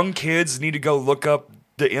 young kids need to go look up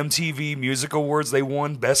the MTV Music Awards. They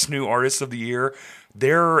won Best New Artist of the Year.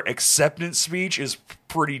 Their acceptance speech is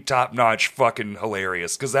pretty top-notch fucking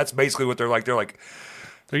hilarious because that's basically what they're like. They're like,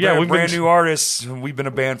 yeah, we're we've brand been, new artists. And we've been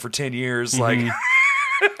a band for 10 years. Like,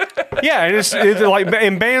 Yeah, and it's like,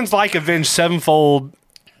 and bands like Avenged Sevenfold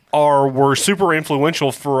were super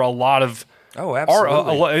influential for a lot of Oh, are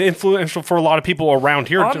absolutely. influential for a lot of people around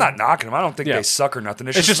here. Oh, I'm not knocking them. I don't think Yeah. they suck or nothing.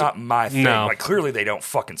 It's just not my thing. No. Like, clearly they don't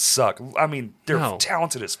fucking suck. I mean, they're No.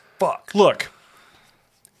 talented as fuck. Look,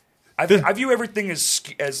 I view everything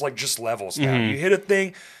as like just levels now. Mm-hmm. You hit a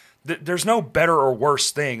thing, there's no better or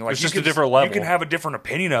worse thing. Like It's you just a can, different level. You can have a different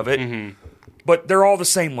opinion of it, but they're all the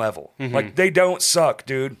same level. Like they don't suck,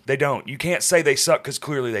 dude. They don't. You can't say they suck because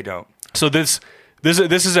clearly they don't. so this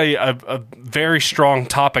is a very strong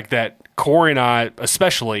topic that Corey and I,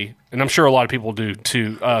 especially, and I'm sure a lot of people do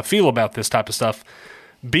too, feel about this type of stuff.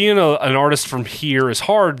 Being an artist from here is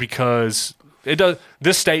hard because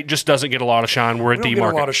this state just doesn't get a lot of shine. We're a We D don't get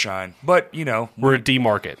market. a lot of shine, but you know, We're a D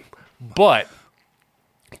market, but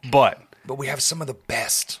but we have some of the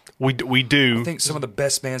best. we do. I think some of the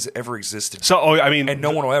best bands that ever existed, So I mean, and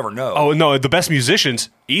no one will ever know. oh no, the best musicians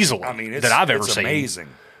easily. I mean, it's, that I've ever it's seen. amazing.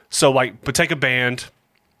 So but take a band,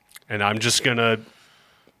 and I'm just gonna.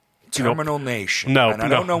 Terminal Nation. No, and I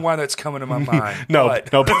no. don't know why that's coming to my mind. No, but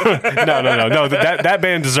no, no. That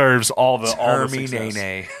band deserves all the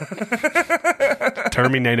success.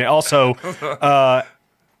 Terminate. Also, I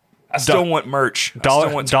still want merch. I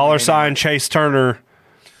still want dollar Terminator sign Chase Turner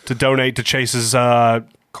to donate to Chase's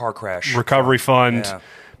car crash recovery fund Yeah.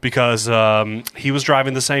 because he was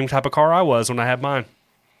driving the same type of car I was when I had mine.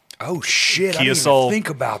 Oh shit! I Kia didn't Soul. even think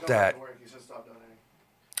about that. He said stop donating.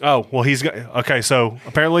 Oh well, okay. So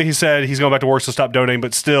apparently he said he's going back to work, so stop donating.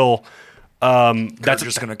 But still, That's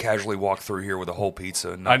just going to casually walk through here with a whole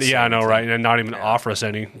pizza. And not say I know, anything. right? And not even offer us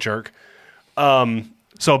any jerk.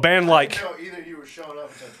 So a band like No, either you were showing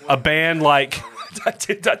up. a band like I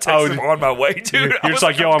texted him on my way, dude. you're just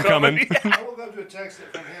like, yo, I'm coming. I woke up to a text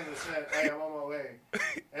from him that said, "Hey, I'm on my way,"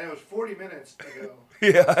 and it was 40 minutes ago.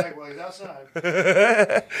 Yeah. I was like, well, he's outside.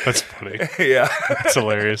 That's funny. Yeah, That's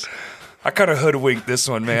hilarious. I kind of hoodwinked this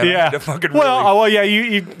one, man. I Yeah. had to fucking Well, really, yeah.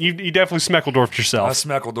 You definitely Smeckledorfed I yourself.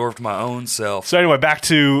 Smeckledorfed my own self. So anyway, back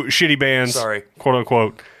to shitty bands. Sorry. Quote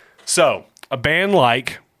unquote. So a band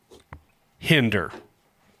like Hinder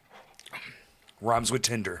Rhymes with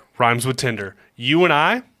Tinder. rhymes with Tinder. You and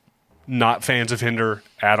I, not fans of Hinder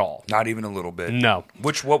at all. Not even a little bit. No.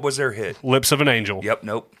 What was their hit? Lips of an Angel. Yep.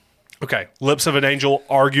 Nope. Okay. Lips of an Angel,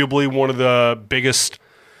 arguably one of the biggest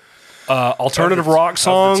alternative Of the- rock of the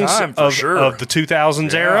songs time, for sure. of the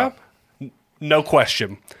 2000s Yeah. era. No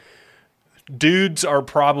question. Dudes are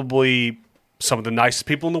probably some of the nicest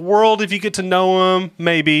people in the world if you get to know them.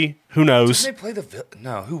 Maybe. Who knows? Did they play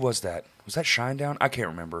No, who was that? Was that Shinedown? I can't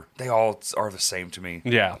remember. They all are the same to me.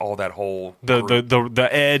 Yeah. All that whole The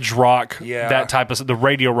edge rock, Yeah. that type of the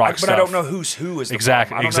radio rock But stuff. I don't know who's who is the Exactly,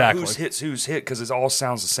 problem. I don't exactly. know who's hit because it all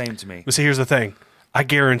sounds the same to me. But see, here's the thing. I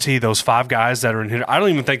guarantee those 5 guys that are in Hinder, I don't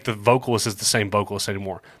even think the vocalist is the same vocalist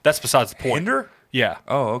anymore. That's besides the point. Hinder? Yeah.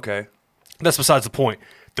 Oh, okay. That's besides the point.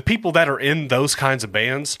 The people that are in those kinds of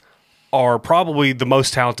bands are probably the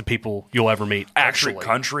most talented people you'll ever meet. Actually,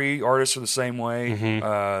 Country artists are the same way.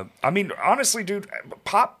 I mean, honestly, dude,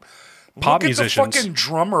 pop Pop look musicians. At the fucking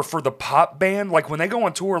drummer for the pop band. Like when they go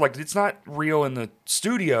on tour, like it's not real in the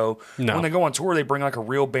studio. No. When they go on tour, they bring like a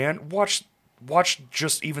real band. Watch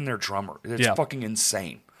just even their drummer. It's Yeah. fucking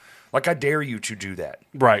insane. Like I dare you to do that.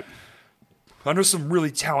 right? I know some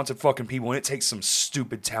really talented fucking people, and it takes some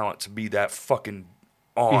stupid talent to be that fucking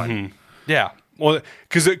on. Yeah. Well,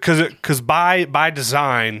 because by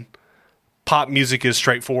design, pop music is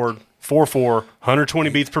straightforward. 4/4, 120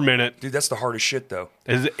 beats per minute. Dude, that's the hardest shit, though.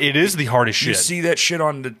 It is the hardest You shit. see that shit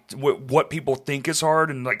on what people think is hard,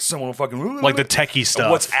 and like someone will fucking Like the techie stuff.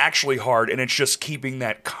 What's actually hard, and it's just keeping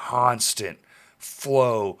that constant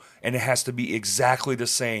flow, and it has to be exactly the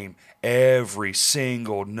same every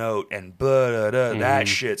single note, and that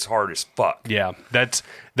shit's hard as fuck. Yeah, that's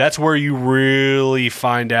where you really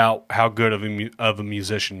find out how good of a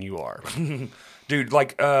musician you are. Dude,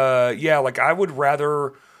 like like I would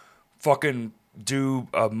rather fucking do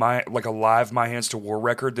a live My Hands to War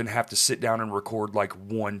record than have to sit down and record like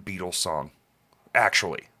one Beatles song.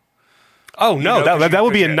 Actually. Oh no, You know, 'cause that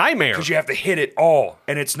would be a you- nightmare. Because you have to hit it all,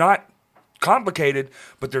 and it's not complicated,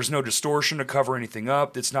 but there's no distortion to cover anything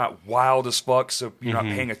up. It's not wild as fuck, so you're not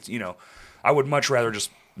paying it. I would much rather just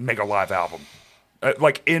make a live album,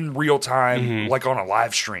 like in real time, like on a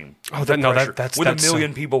live stream. Oh, The no, pressure, that's with that's a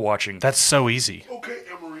million people watching. That's so easy. Okay,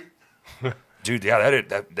 Emery. Dude, yeah,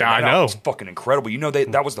 that I know. album's fucking incredible. You know,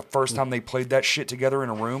 that was the first time they played that shit together in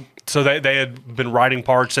a room. So they had been writing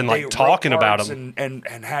parts and They like talking wrote about parts them, and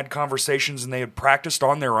had conversations, and they had practiced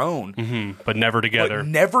on their own. but never together. But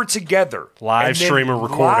never together. Live And then stream or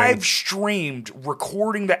recording. Live streamed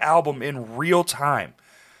recording the album in real time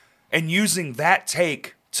and using that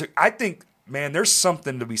take to. I think, man, there's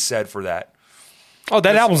something to be said for that. Oh,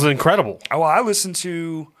 that album's incredible. Well, I listened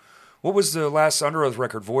to, what was the last Under Oath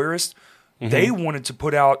record, Voyeurist? They wanted to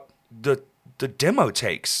put out the demo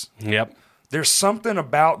takes. Yep. There's something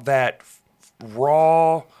about that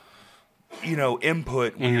raw,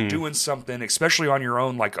 input when you're doing something, especially on your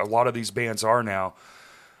own, like a lot of these bands are now,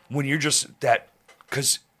 when you're just that,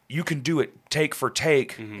 because you can do it take for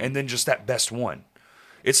take, and then just that best one.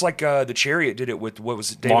 It's like the Chariot did it with, what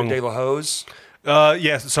was it, David De La Hose?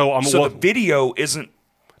 Yeah, so the video isn't.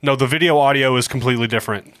 No, the video audio is completely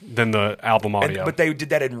different than the album audio. But they did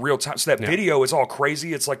that in real time. So that video is all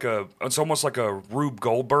crazy. It's almost like a Rube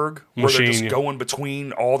Goldberg, where Machine, they're just going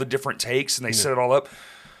between all the different takes and they set it all up.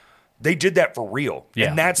 They did that for real. Yeah.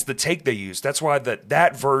 And that's the take they used. That's why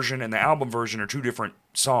that version and the album version are two different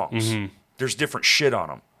songs. There's different shit on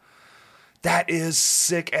them. That is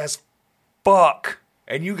sick as fuck.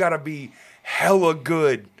 And you got to be hella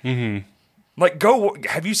good. Like,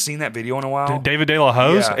 have you seen that video in a while? David De La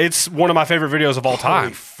Hose? Yeah. It's one of my favorite videos of all time.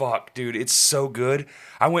 Holy fuck, dude. It's so good.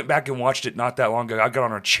 I went back and watched it not that long ago. I got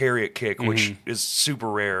on a Chariot kick, which is super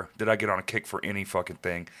rare that I get on a kick for any fucking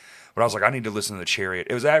thing. But I was like, I need to listen to the Chariot.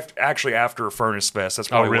 It was actually after Furnace Fest. That's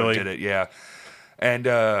probably what did it, yeah. And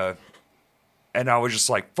I was just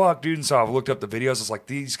like, fuck, dude. And so I looked up the videos. I was like,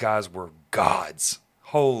 these guys were gods.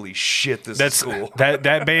 Holy shit, this is cool.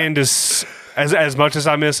 That band is, as much as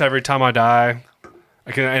I miss Every Time I Die,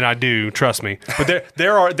 and I do, trust me. But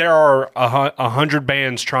there are 100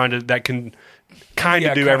 bands that can kind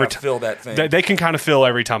of do every time. Fill that thing. They can kind of fill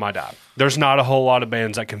Every Time I Die. There's not a whole lot of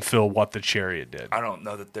bands that can fill what the Chariot did. I don't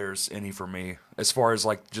know that there's any for me as far as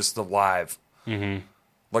like just the live.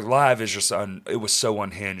 Like live is just it was so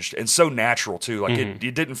unhinged and so natural too. Like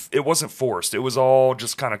it wasn't forced. It was all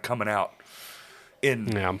just kind of coming out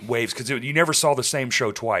in waves because you never saw the same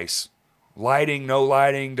show twice. Lighting, no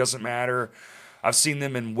lighting, doesn't matter. I've seen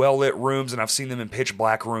them in well-lit rooms and I've seen them in pitch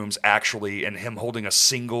black rooms actually, and him holding a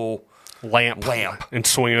single lamp and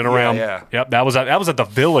swinging it around. Yeah. Yep, that was at the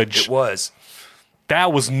Village. It was.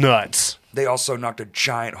 That was nuts. They also knocked a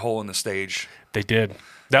giant hole in the stage. They did.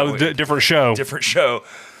 That was a different show. Different show.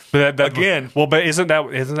 But again, well, but isn't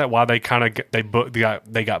that why they kind of they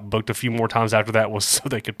got booked a few more times after that, was so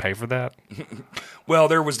they could pay for that? Well,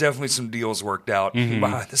 there was definitely some deals worked out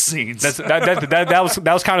behind the scenes.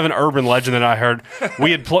 That was kind of an urban legend that I heard.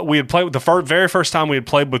 We had played with the very first time we had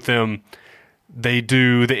played with them. They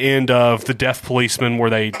do the end of The Deaf Policeman, where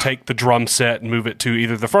they take the drum set and move it to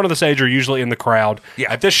either the front of the stage or usually in the crowd. Yeah.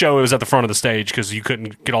 At this show, it was at the front of the stage because you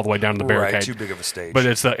couldn't get all the way down to the barricade. Right, too big of a stage. But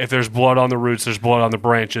it's if there's blood on the roots, there's blood on the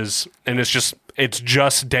branches, and it's just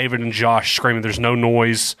David and Josh screaming. There's no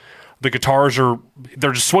noise. The guitars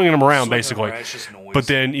they're just swinging them around basically. It's just noise. But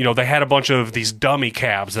then they had a bunch of these dummy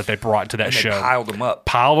cabs that they brought to that and show. They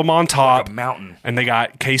piled them on top, like a mountain. And they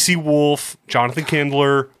got Casey Wolf, Jonathan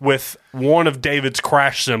Kindler with one of David's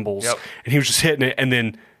crash cymbals, and he was just hitting it, and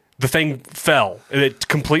then the thing fell and it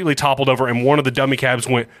completely toppled over, and one of the dummy cabs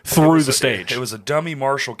went through the stage. It was a dummy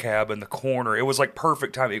Marshall cab in the corner. It was like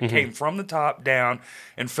perfect time. It came from the top down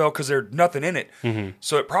and fell because there's nothing in it,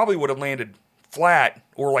 so it probably would have landed flat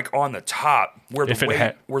or like on the top where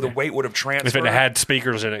the weight would have transferred. If it had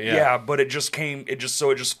speakers in it, yeah. But it just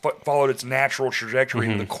followed its natural trajectory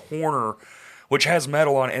into the corner, which has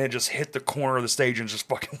metal on it, and it just hit the corner of the stage and just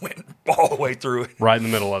fucking went all the way through it. Right in the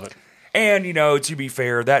middle of it. And, to be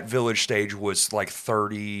fair, that Village stage was like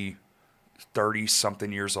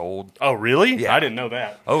 30-something years old. Oh, really? Yeah. I didn't know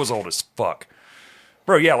that. I was old as fuck.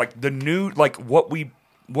 Bro, yeah, like the new, like what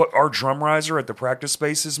our drum riser at the practice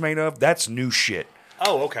space is made of, that's new shit.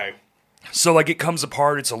 Oh, okay. So, like, it comes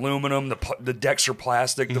apart, it's aluminum, the decks are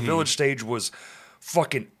plastic. The Village stage was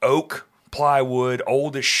fucking oak, plywood,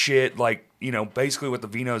 old as shit, like, basically what the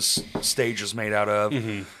Vino's stage is made out of.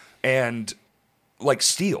 And, like,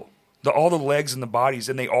 steel. All the legs and the bodies,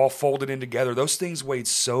 and they all folded in together. Those things weighed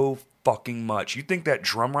so fucking much. You think that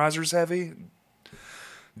drum riser's heavy?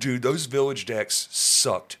 Dude, those Village decks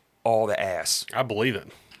sucked all the ass. I believe it.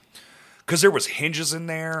 Because there was hinges in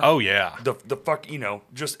there. Oh, yeah. The fuck, and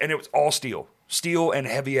it was all steel. Steel and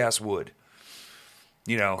heavy-ass wood.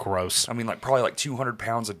 Gross. I mean, probably 200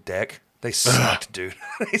 pounds of deck. They sucked, dude.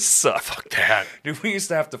 They sucked. Fuck that. Dude, we used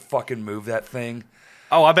to have to fucking move that thing.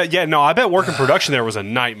 Oh, I bet, I bet working production there was a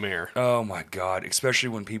nightmare. Oh, my God. Especially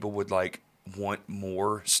when people would, want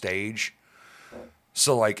more stage.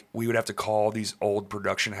 So, we would have to call these old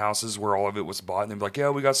production houses where all of it was bought, and they'd be like,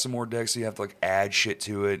 yeah, we got some more decks, so you have to, add shit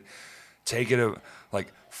to it. Take it,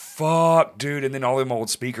 fuck, dude. And then all them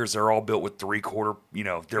old speakers, they're all built with 3/4,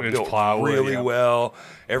 they're built plywood, really well.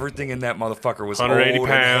 Everything in that motherfucker was 180 old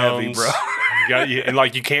pounds. and heavy, bro. And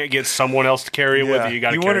like you can't get someone else to carry it with you. You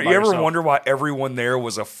got to carry it by You ever yourself. wonder why everyone there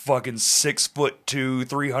was a fucking 6'2",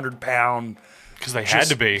 300-pound? Because they had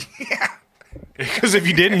to be. Because if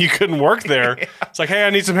you didn't, you couldn't work there. It's like, hey, I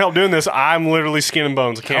need some help doing this. I'm literally skin and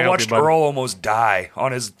bones. I can't I help watched you, bud. Earl almost die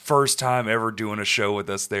on his first time ever doing a show with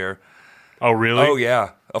us there. Oh, really? Oh,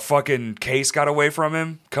 yeah. A fucking case got away from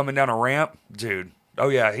him coming down a ramp. Dude. Oh,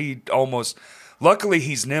 yeah. He almost... Luckily,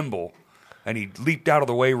 he's nimble, and he leaped out of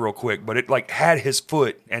the way real quick, but it, like, had his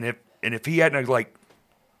foot, and if he hadn't, like...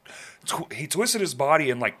 He twisted his body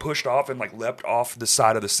and, like, pushed off and, like, leapt off the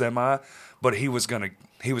side of the semi, but he was gonna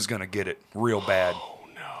get it real bad. Oh,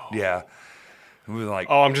 no. Yeah. We were like...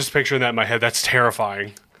 Oh, I'm just picturing that in my head. That's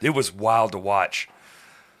terrifying. It was wild to watch.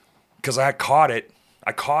 Because I caught it,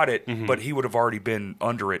 but he would have already been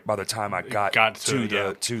under it by the time I got to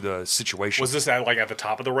the situation. Was this at the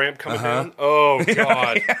top of the ramp coming down? Oh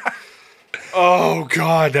God! Oh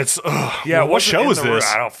God! That's yeah. What show is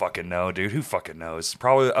this? I don't fucking know, dude. Who fucking knows?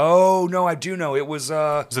 Probably. Oh no, I do know. It was.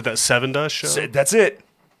 Was it that Seven Dust show? That's it.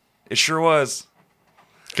 It sure was.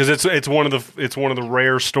 Because it's one of the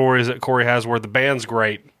rare stories that Corey has where the band's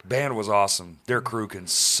great. Band was awesome. Their crew can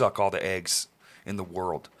suck all the eggs in the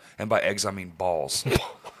world. And by eggs, I mean balls.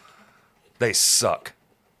 They suck.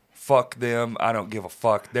 Fuck them. I don't give a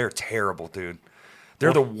fuck. They're terrible, dude.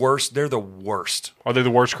 They're the worst. They're the worst. Are they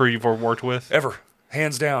the worst crew you've ever worked with? Ever.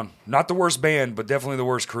 Hands down. Not the worst band, but definitely the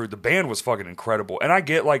worst crew. The band was fucking incredible. And I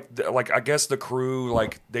get, like I guess the crew,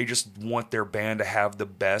 like, they just want their band to have the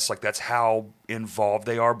best. Like, that's how involved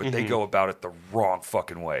they are, but they go about it the wrong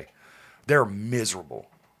fucking way. They're miserable.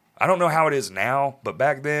 I don't know how it is now, but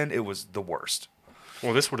back then, it was the worst.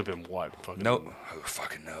 Well, this would have been what? Who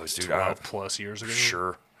fucking knows, dude? 12 plus years ago?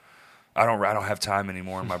 Sure. I don't have time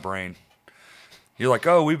anymore in my brain. You're like,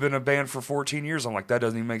 oh, we've been a band for 14 years. I'm like, that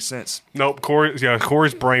doesn't even make sense. Nope.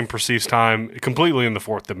 Corey's brain perceives time completely in the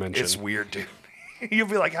fourth dimension. It's weird, dude. You'll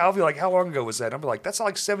be like, how long ago was that? I'll be like, that's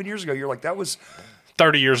like 7 years ago. You're like, that was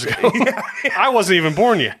 30 years ago. I wasn't even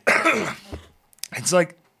born yet. It's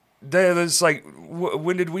like,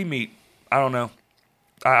 when did we meet? I don't know.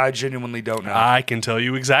 I genuinely don't know. I can tell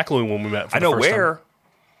you exactly when we met for I the know first where. time.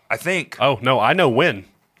 I think. Oh, no, I know when.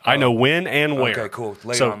 I know when and where. Okay, cool.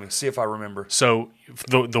 Lay it on me. See if I remember. So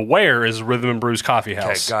the where is Rhythm and Brews Coffee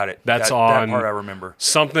House. Okay, got it. That's that on part I remember.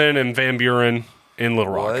 Something in Van Buren in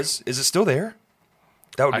Little Rock. Is it still there?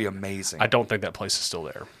 That would be amazing. I don't think that place is still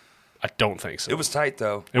there. I don't think so. It was tight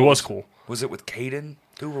though. It was cool. Was it with Caden?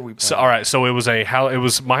 Who were we playing? So all right, so it was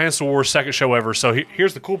My Hands to War's second show ever. So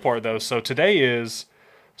here's the cool part though. So today is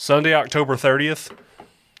Sunday, October 30th.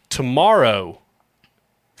 Tomorrow,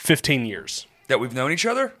 15 years. That we've known each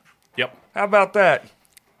other? Yep. How about that?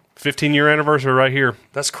 15-year anniversary right here.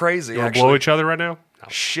 That's crazy, You want to actually. blow each other right now? No.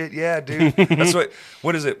 Shit, yeah, dude. That's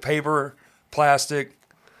what is it? Paper, plastic,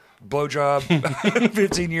 blowjob,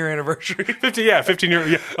 15-year anniversary. 15 year.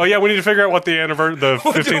 Yeah. Oh yeah, we need to figure out what the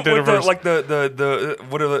 15th anniversary.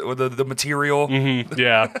 The material. Mm-hmm,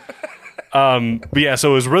 yeah. But yeah,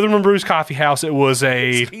 so it was Rhythm and Brews Coffee House. It was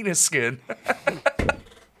a Penis skin.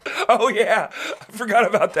 Oh yeah, I forgot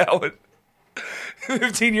about that one.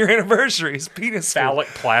 15-year anniversary. It's penis skin. phallic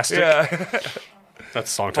plastic. Yeah, That's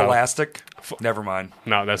the song title. plastic. Never mind.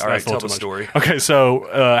 No, that's All right. a little Tell the too much. story. Okay, so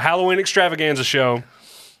Halloween extravaganza show.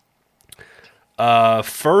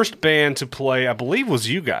 First band to play, I believe, was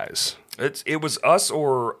you guys. It was us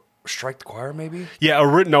or Strike the Choir, maybe. Yeah,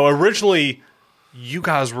 originally you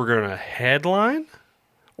guys were gonna headline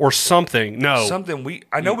or something. No, Something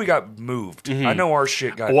I know we got moved. I know our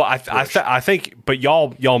shit got. Well, pushed. I think, but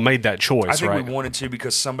y'all made that choice, I think right? we wanted to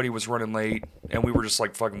because somebody was running late, and we were just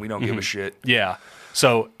like, "Fucking, we don't give a shit." Yeah.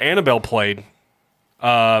 So Annabelle played,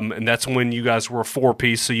 and that's when you guys were a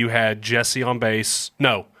 4-piece. So you had Jesse on bass.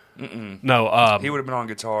 No. No. He would have been on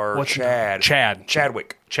guitar. What's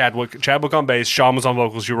Chadwick. Chadwick on bass. Sean was on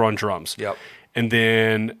vocals. You were on drums. Yep. And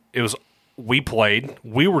then we played.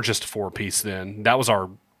 We were just a 4-piece then. That was our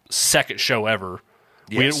second show ever.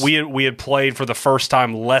 Yes. We had played for the first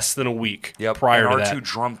time less than a week Yep. prior and to our that. two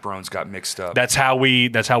drum thrones got mixed up. That's how we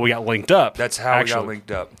got linked up. That's how we got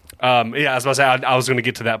linked up. Yeah, I was about to say I was going to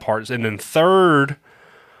get to that part. And then third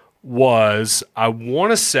was, I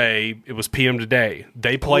want to say it was PM Today.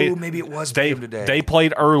 They played. Ooh, maybe it was PM Today. They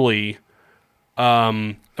played early.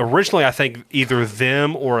 Originally, I think either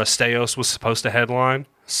them or Asteos was supposed to headline.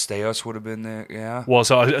 Steos would have been there. Yeah. Well,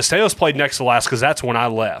 so Asteos played next to last because that's when I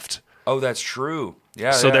left. Oh, that's true.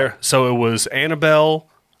 Yeah. So it was Annabelle,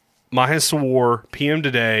 My Hands to War, PM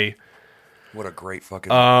Today. What a great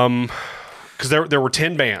fucking. Because there were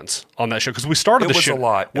 10 bands on that show. Because we started the shit. A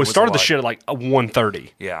lot. We started the shit at like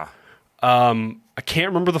 1:30. Yeah. I can't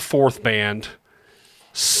remember the fourth band.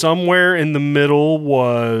 Somewhere in the middle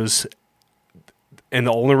was, and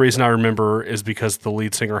the only reason I remember is because the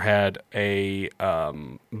lead singer had a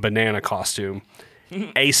banana costume.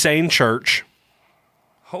 A Sane Church.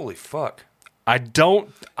 Holy fuck.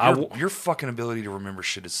 Your fucking ability to remember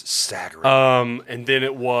shit is staggering. And then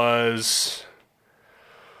it was.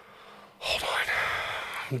 Hold on.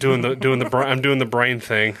 I'm doing the brain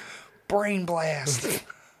thing. Brain blast.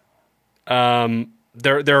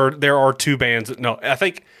 There are two bands. No,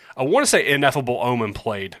 I want to say Ineffable Omen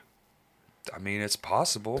played. I mean, it's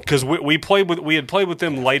possible because we had played with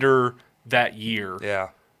them later that year.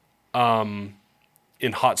 Yeah.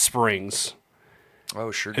 In Hot Springs. Oh,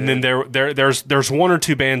 sure. And then there's one or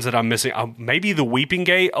two bands that I'm missing. Maybe the Weeping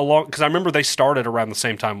Gate because I remember they started around the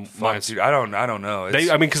same time. Dude, I don't know.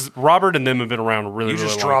 Because Robert and them have been around a really, really long time. You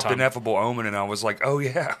just dropped Ineffable Omen, and I was like, oh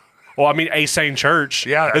yeah. Well, I mean, A Sane Church.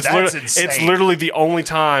 Yeah, that's insane. It's literally the only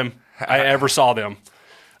time I ever saw them.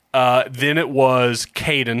 Then it was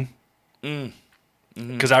Caden.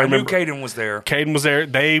 Because I remember Caden was there. Caden was there.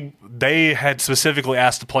 They had specifically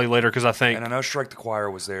asked to play later because I think, and I know Strike the Choir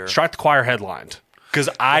was there. Strike the Choir headlined because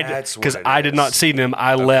I did not see them.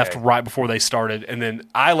 I left right before they started, and then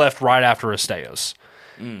I left right after Esteos.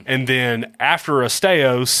 And then after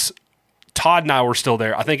Esteos, Todd and I were still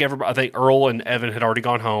there. I think Earl and Evan had already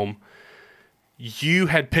gone home. You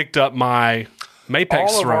had picked up my Mapex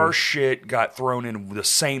all of throne. our shit got thrown in the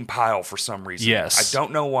same pile for some reason. Yes. I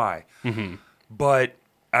don't know why. But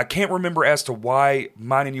I can't remember as to why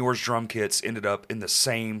mine and yours drum kits ended up in the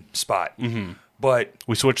same spot. But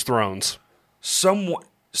we switched thrones.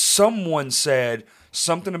 Someone said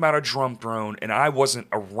something about a drum throne, and I wasn't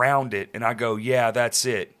around it, and I go, yeah, that's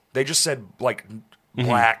it. They just said, like,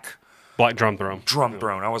 black drum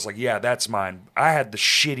throne. I was like, yeah, that's mine. I had the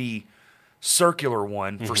shitty circular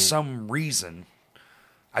one for some reason.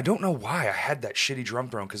 I don't know why I had that shitty drum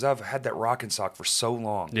throne because I've had that Rock and Sock for so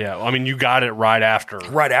long. Yeah, I mean, you got it right after.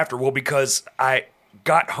 Right after. Well, because I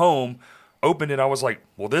got home, opened it, I was like,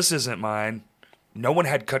 well, this isn't mine. No one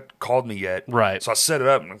had called me yet. Right. So I set it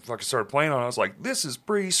up and I started playing on it. I was like, this is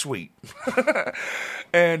pretty sweet.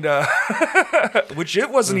 And, which it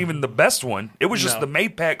wasn't even the best one. It was just the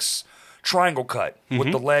Mapex triangle cut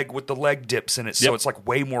with the leg dips in it. So it's like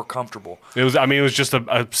way more comfortable. It was just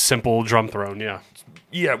a simple drum throne. Yeah.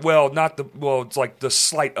 Yeah, it's like the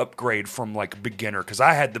slight upgrade from like beginner because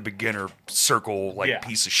I had the beginner circle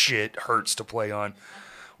piece of shit, hurts to play on,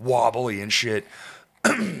 wobbly and shit.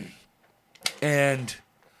 And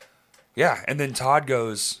then Todd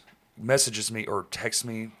messages me or texts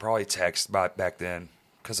me, probably text back then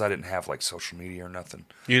because I didn't have like social media or nothing.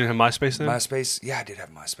 You didn't have MySpace then? MySpace? Yeah, I did have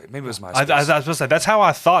MySpace. Maybe it was MySpace. I was supposed to say, that's how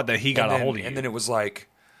I thought that he got a hold of you. And then it was like,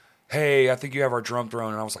 hey, I think you have our drum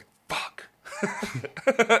throne. And I was like, fuck.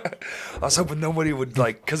 I was hoping nobody would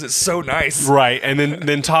because it's so nice, right? And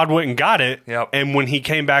then Todd went and got it. Yep. And when he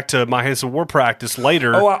came back to My Hands of War practice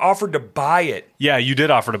later, I offered to buy it. Yeah, you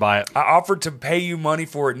did offer to buy it. I offered to pay you money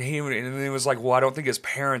for it, and then it was like, well, I don't think his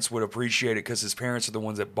parents would appreciate it because his parents are the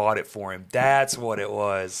ones that bought it for him. That's what it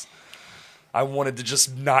was. I wanted to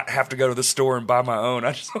just not have to go to the store and buy my own.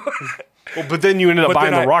 Well, but then you ended up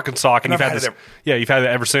buying the Rock and Sock, and you've had it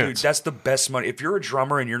ever since. Dude, that's the best money. If you're a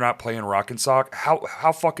drummer and you're not playing Rock and Sock,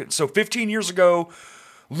 how fucking... So 15 years ago,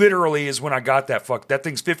 literally, is when I got that that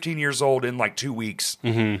thing's 15 years old in like 2 weeks.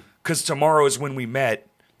 Because tomorrow is when we met.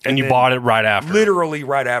 And you bought it right after. Literally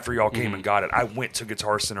right after y'all came and got it. I went to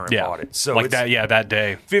Guitar Center and bought it. So that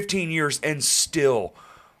day. 15 years and still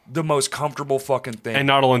the most comfortable fucking thing. And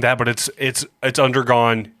not only that, but it's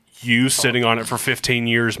undergone... You sitting on it for 15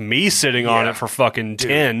 years, me sitting on it for fucking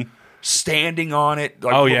 10. Standing on it.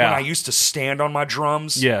 When I used to stand on my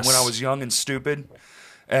drums when I was young and stupid.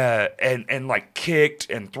 And like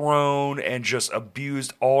kicked and thrown and just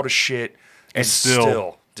abused all the shit. And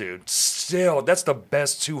still, dude, that's the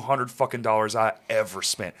best $200 I ever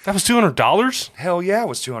spent. That was $200? Hell yeah, it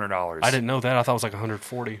was $200. I didn't know that. I thought it was like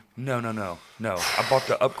 $140. No. I bought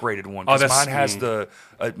the upgraded one because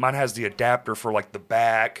mine has the adapter for like the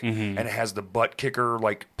back, and it has the butt kicker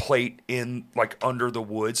like plate in like under the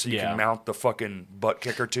wood, so you can mount the fucking butt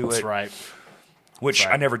kicker to it. That's right. Which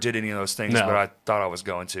I never did any of those things, but I thought I was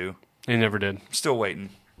going to. You never did. Still waiting.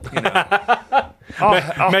 You know.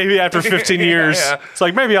 Maybe after 15 years, it's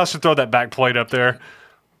like maybe I should throw that back plate up there.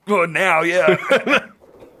 Well, now, yeah.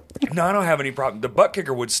 No, I don't have any problem. The butt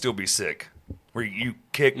kicker would still be sick, where you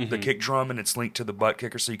kick the kick drum and it's linked to the butt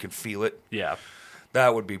kicker so you can feel it. Yeah,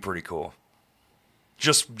 that would be pretty cool.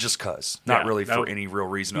 Just cause, not really for any real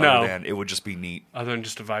reason other than it would just be neat. Other than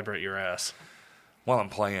just to vibrate your ass while I'm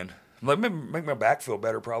playing, make my back feel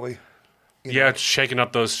better, probably. Yeah, shaking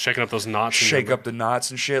up those knots. Shake up the knots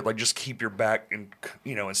and shit. Like, just keep your back, and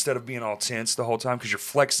instead of being all tense the whole time, because you're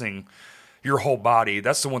flexing your whole body.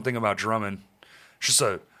 That's the one thing about drumming. It's just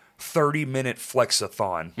a 30-minute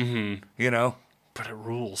flexathon. But it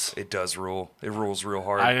rules. It does rule. It rules real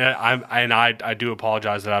hard. I do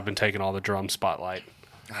apologize that I've been taking all the drum spotlight.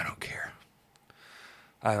 I don't care.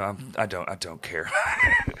 I don't care.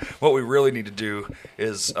 What we really need to do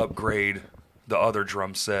is upgrade the other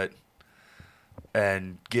drum set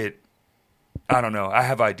and get. I don't know. I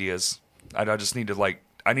have ideas. I just need to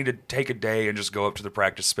I need to take a day and just go up to the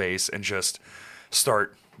practice space and just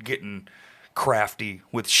start getting crafty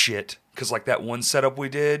with shit. Because that one setup we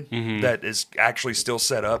did that is actually still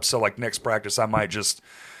set up. So next practice I might just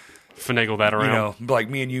finagle that around.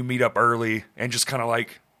 Me and you meet up early and just kind of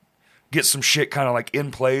get some shit kind of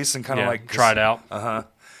in place and kind of try it out.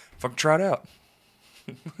 Fucking try it out.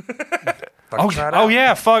 Oh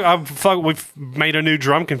yeah, fuck. We've made a new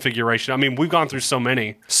drum configuration. I mean, we've gone through so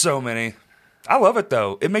many. I love it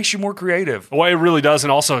though. It makes you more creative. Well, it really does,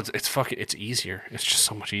 and also it's easier. It's just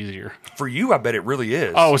so much easier for you. I bet it really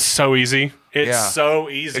is. Oh, it's so easy. It's so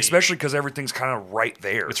easy, especially because everything's kind of right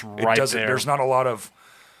there. It's right there. There's not a lot of,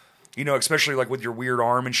 especially with your weird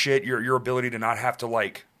arm and shit. Your ability to not have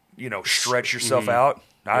to stretch yourself out.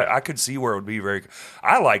 I could see where it would be very.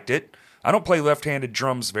 I liked it. I don't play left-handed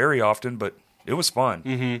drums very often, but it was fun.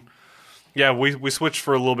 Mm-hmm. Yeah, we switched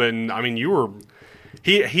for a little bit, and I mean, you were.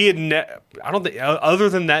 He had. I don't think. Other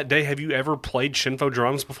than that day, have you ever played Shinfo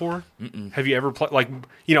drums before? Mm-mm. Have you ever played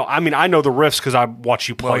I mean, I know the riffs because I watch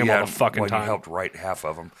you play them all the fucking time. You helped write half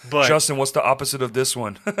of them. But, Justin, what's the opposite of this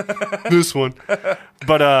one? This one.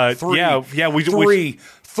 But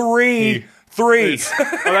Three.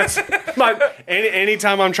 That's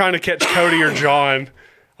anytime I'm trying to catch Cody or John,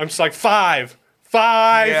 I'm just like 5,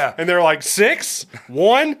 yeah. And they're like 6,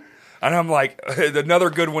 1, and I'm like, another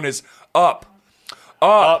good one is up,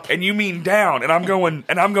 and you mean down, and I'm going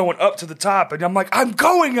up to the top, and I'm like, I'm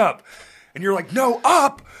going up, and you're like, no,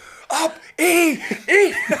 up, E.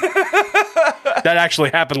 That actually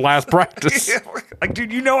happened last practice.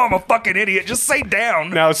 Dude, I'm a fucking idiot. Just say down.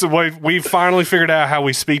 No, so we finally figured out how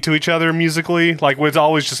we speak to each other musically. It was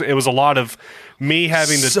a lot of me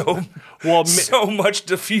having so much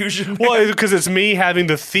diffusion. Well, because it's me having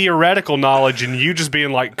the theoretical knowledge and you just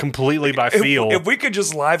being completely by feel. If we could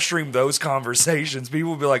just live stream those conversations,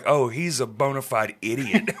 people would be like, "Oh, he's a bona fide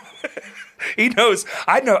idiot." He knows.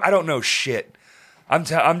 I don't know shit.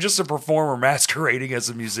 I'm just a performer masquerading as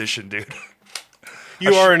a musician, dude.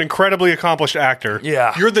 You are an incredibly accomplished actor.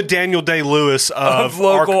 Yeah. You're the Daniel Day-Lewis of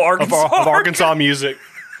local Arkansas music.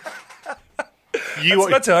 That's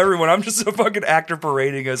what I tell everyone. I'm just a fucking actor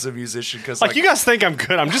parading as a musician. Because you guys think I'm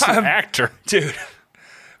good. I'm just an actor. Dude,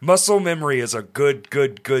 muscle memory is a good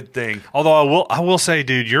thing. Although I will say,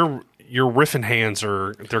 dude, your riffing hands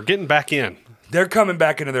they're getting back in. They're coming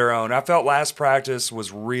back into their own. I felt last practice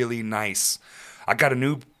was really nice. I got a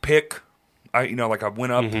new pick. I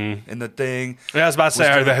went up in the thing. Yeah, I was about to say,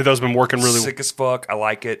 have those been working really sick as fuck. I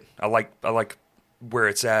like it. I like where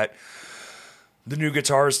it's at. The new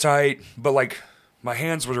guitar is tight, but my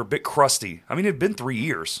hands were a bit crusty. I mean, it'd been 3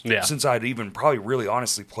 years since I'd even probably really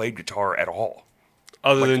honestly played guitar at all.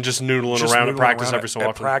 Other than just noodling around at practice every so often.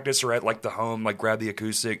 At practice or at the home, grab the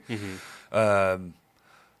acoustic. Mm-hmm.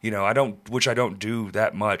 I don't do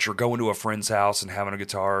that much, or go into a friend's house and having a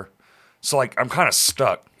guitar. So I'm kind of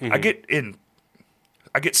stuck. Mm-hmm.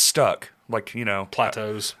 I get stuck.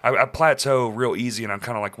 Plateaus. I plateau real easy, and I'm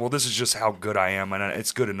kind of well, this is just how good I am, and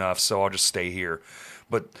it's good enough, so I'll just stay here.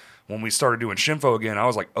 But when we started doing Shinfo again, I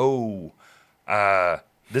was like, oh,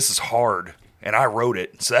 this is hard, and I wrote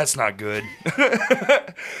it, so that's not good.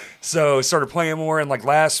 So I started playing more, and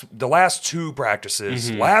the last 2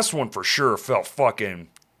 practices, last one for sure felt fucking.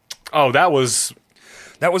 Oh, that was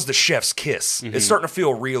the chef's kiss. It's starting to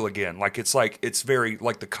feel real again. It's very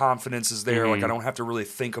the confidence is there. I don't have to really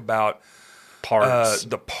think about parts.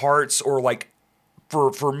 The parts, or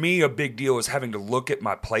for me a big deal is having to look at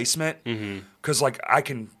my placement, because I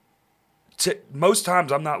can. Most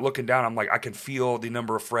times I'm not looking down. I'm I can feel the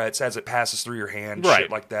number of frets as it passes through your hand, right.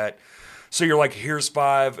 Shit like that. So you're here's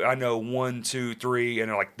 5. I know 1, 2, 3,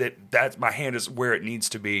 and that my hand is where it needs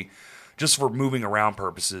to be, just for moving around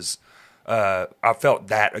purposes. I felt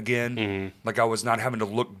that again. I was not having to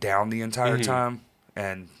look down the entire time,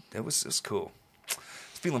 and it was cool.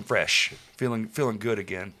 Feeling fresh, feeling good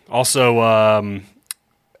again. Also,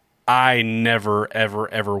 I never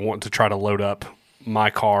ever want to try to load up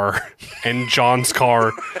my car and John's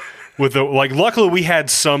car with luckily we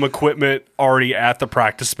had some equipment already at the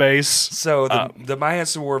practice space. So the My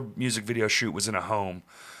Handsome War music video shoot was in a home,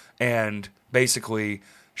 and basically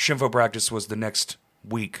Shinfo practice was the next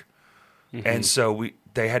week, and so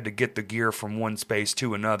they had to get the gear from one space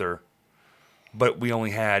to another, but we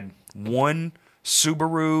only had one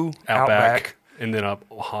Subaru Outback and then a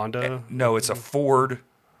Honda. No, it's a Ford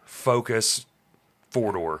Focus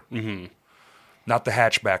 4-door. Mm-hmm. Not the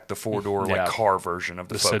hatchback, the 4-door like car version of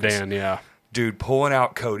the Focus. Sedan, yeah. Dude, pulling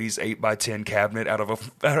out Cody's 8x10 cabinet out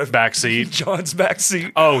of back seat. John's back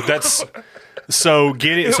seat. Oh, that's so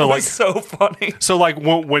getting it so was like so funny. So like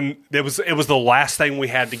when it was the last thing we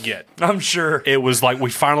had to get. I'm sure it was like we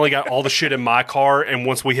finally got all the shit in my car, and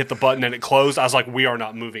once we hit the button and it closed, I was like, we are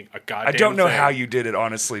not moving a goddamn I don't know thing. how you did it,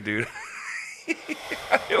 honestly, dude.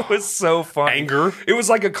 It was so funny. Anger. It was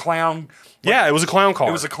like a clown. Yeah, it was a clown car.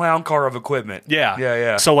 It was a clown car of equipment. Yeah.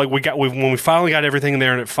 Yeah. So like when we finally got everything in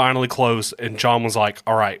there and it finally closed, and John was like,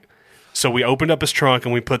 all right. So we opened up his trunk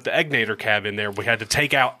and we put the Egnator cab in there. We had to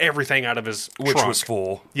take out everything out of his Which trunk. was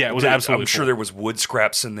full. Yeah, it was absolutely I'm full. sure there was wood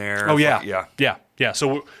scraps in there. Oh, yeah. Yeah.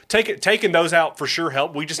 So taking those out for sure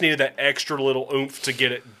helped. We just needed that extra little oomph to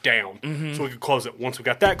get it down so we could close it. Once we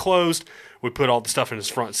got that closed, we put all the stuff in his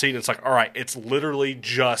front seat, and it's like, all right, it's literally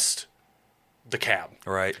just the cab.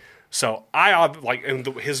 Right. So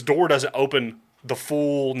his door doesn't open the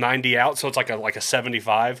full 90 out, so it's like a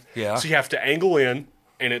 75. Yeah. So you have to angle in,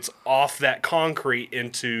 and it's off that concrete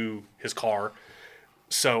into his car.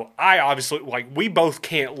 So I obviously, we both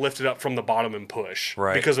can't lift it up from the bottom and push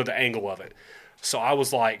because of the angle of it. So I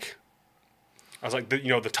was like,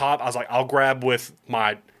 the top, I was like, I'll grab with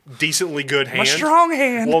my decently good hand. My strong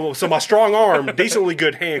hand. Well, so my strong arm, decently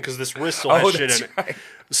good hand, because this wrist still has shit in it. Right.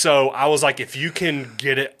 So I was like, if you can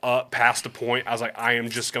get it up past a point, I was like, I am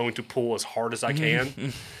just going to pull as hard as I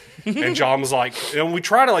can. And John was like, we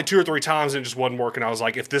tried it 2 or 3 times and it just wasn't working. I was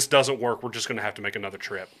like, if this doesn't work, we're just going to have to make another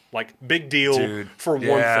trip. Big deal for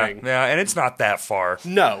one thing. Yeah, and it's not that far.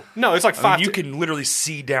 No, it's like 5. You can literally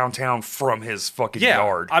see downtown from his fucking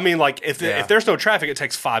yard. I mean, if there's no traffic, it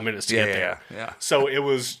takes 5 minutes to get there. Yeah. So it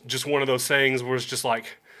was just one of those things where it's just like,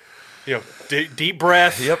 deep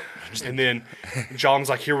breath. Yep. And then John's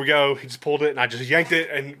like, here we go. He just pulled it, and I just yanked it,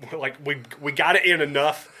 and we got it in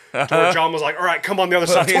enough to where John was like, all right, come on the other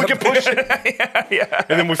side so we can push it. Yeah.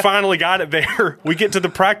 And then we finally got it there. We get to the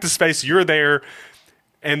practice space. You're there.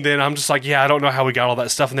 And then I'm just like, I don't know how we got all that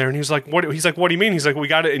stuff in there. And he's like, what do you mean? He's like, we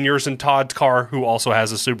got it in yours and Todd's car, who also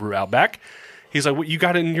has a Subaru Outback. He's like, you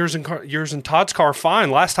got it in yours and Todd's car, fine.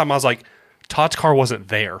 Last time I was like, Todd's car wasn't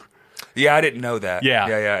there. Yeah, I didn't know that. Yeah.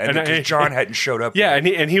 And because John hadn't showed up yet.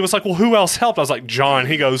 yet. And he was like, well, who else helped? I was like, John.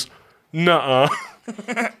 He goes, nuh-uh.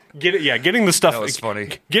 Getting the stuff. That was funny.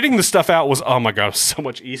 Getting the stuff out was, oh my God, so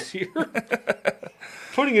much easier.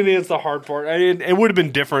 Putting it in is the hard part. It would have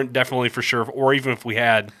been different, definitely, for sure. Or even if we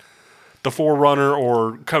had the 4Runner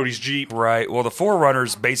or Cody's Jeep. Right. Well, the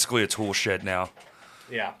 4Runner's basically a tool shed now.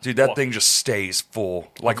 Yeah. Dude, that thing just stays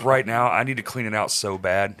full. Right now, I need to clean it out so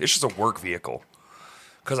bad. It's just a work vehicle.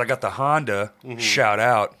 Because I got the Honda, shout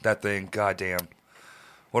out, that thing, goddamn.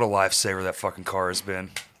 What a lifesaver that fucking car has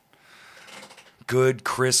been. Good,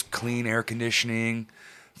 crisp, clean air conditioning,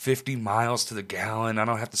 50 miles to the gallon. I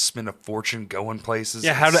don't have to spend a fortune going places.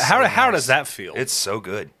 Yeah, how does that feel? It's so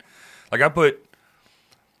good. I put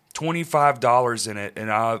 $25 in it,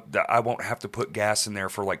 and I won't have to put gas in there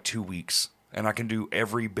for 2 weeks. And I can do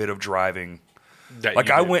every bit of driving.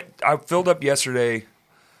 I filled up yesterday,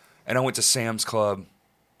 and I went to Sam's Club.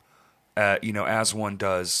 As one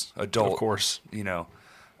does, adult, of course,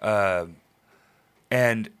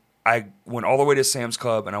 and I went all the way to Sam's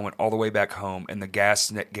Club, and I went all the way back home, and the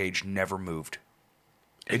gas net gauge never moved.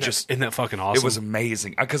 Isn't that fucking awesome? It was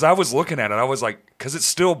amazing because I was looking at it, I was like, because it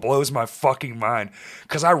still blows my fucking mind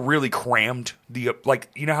because I really crammed the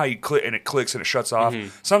how you click and it clicks and it shuts off.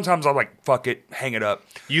 Sometimes I'm like, fuck it, hang it up.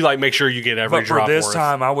 You make sure you get every but drop for this worth.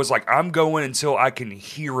 time, I was like, I'm going until I can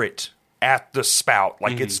hear it at the spout.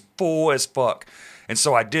 It's full as fuck. And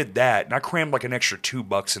so I did that, and I crammed an extra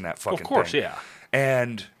 $2 in that fucking thing. Of course, yeah.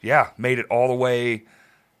 And, made it all the way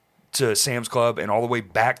to Sam's Club and all the way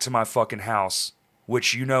back to my fucking house,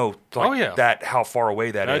 which that how far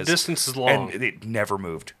away that is. That distance is long. And it never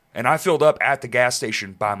moved. And I filled up at the gas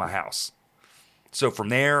station by my house. So from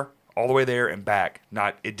there, all the way there and back,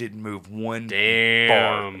 it didn't move one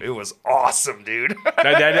bar. It was awesome, dude.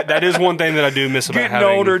 that is one thing that I do miss about Getting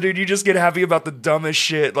older, dude, you just get happy about the dumbest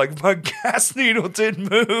shit. My gas needle didn't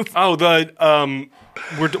move. Oh,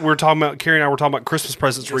 we're talking about, Carrie and I were talking about Christmas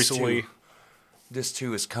presents recently. This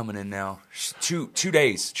too is coming in now. 2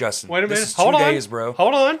 days, Justin. Wait a minute. This is 2 days, bro.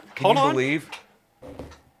 Hold on. Can you believe?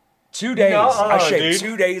 2 days. I shaved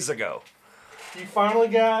 2 days ago. You finally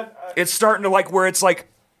got... It's starting to where it's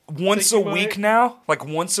once a week now. Like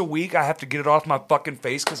once a week, I have to get it off my fucking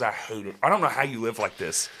face because I hate it. I don't know how you live like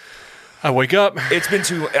this. I wake up. It's been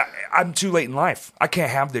I'm too late in life. I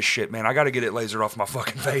can't have this shit, man. I got to get it lasered off my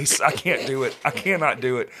fucking face. I can't do it. I cannot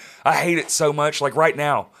do it. I hate it so much. Like right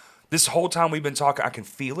now, this whole time we've been talking, I can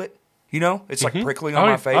feel it. You know, it's like prickling on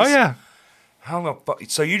my face. Oh yeah.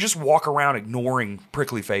 So you just walk around ignoring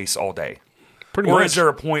prickly face all day, Pretty or much. is there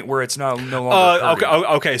a point where it's no longer?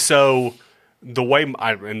 Okay. So the way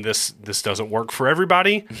and this doesn't work for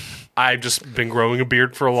everybody. I've just been growing a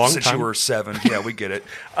beard for a long Since time. you were 7, yeah, we get it.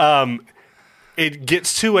 It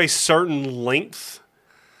gets to a certain length.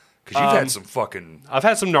 Because you've had some fucking. I've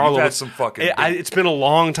had some gnarly. You've had some fucking. It's been a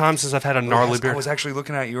long time since I've had a gnarly beard. I was actually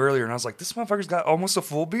looking at you earlier, and I was like, "This motherfucker's got almost a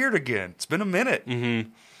full beard again." It's been a minute.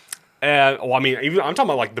 Mm-hmm. Well, I mean, even I'm talking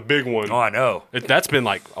about like the big one. Oh, I know. That's been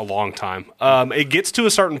like a long time. It gets to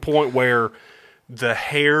a certain point where the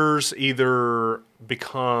hairs either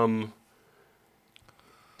become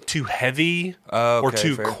too heavy or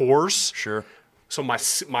too coarse. Sure. So my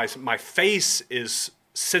face is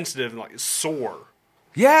sensitive and like sore.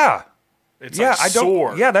 Yeah. It's yeah, like I don't.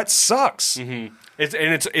 sore. Yeah, that sucks. Mm-hmm.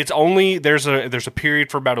 It's only there's a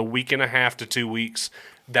period for about a week and a half to 2 weeks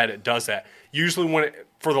that it does that. Usually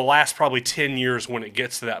for the last probably 10 years when it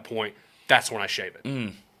gets to that point, that's when I shave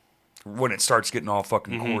it. When it starts getting all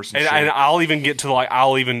fucking coarse and shit. And I'll even get to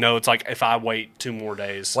I'll even know it's like if I wait 2 more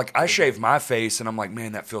days. Like I shave my face and I'm like,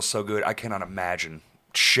 man, that feels so good. I cannot imagine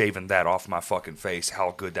shaving that off my fucking face.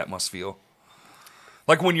 How good that must feel.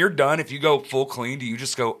 Like when you're done, if you go full clean, do you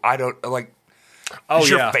just go? I don't like. Does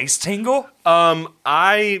your face tingle?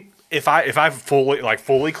 If I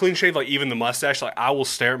fully clean shave, like even the mustache, like I will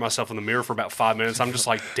stare at myself in the mirror for about 5 minutes. I'm just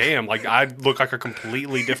like, damn, like I look like a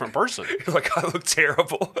completely different person. You're like, I look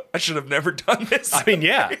terrible. I should have never done this. I mean,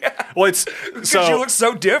 yeah. Well, it's because you look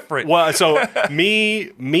so different. Well, so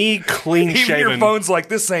me clean Even shaven. your phone's like,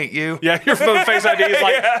 this ain't you. Yeah, your phone Face ID is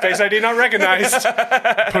like Face ID not recognized.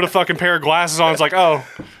 Put a fucking pair of glasses on. It's like, oh.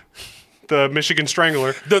 The Michigan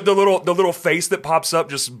Strangler. The little face that pops up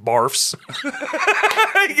just barfs.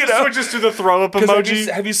 You know? Switches to the throw up emoji.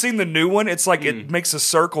 Have you seen the new one? It's like it makes a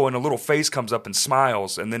circle and a little face comes up and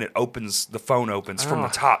smiles, and then it opens. The phone opens from the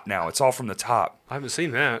top now. It's all from the top. I haven't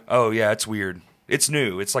seen that. Oh yeah, it's weird. It's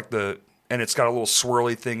new. It's like and it's got a little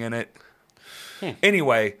swirly thing in it.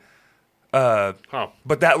 Anyway, but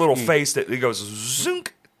that little face that it goes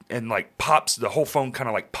zoonk and like pops. The whole phone kind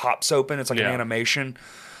of like pops open. It's like an animation.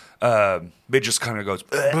 It just kind of goes.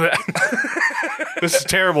 This is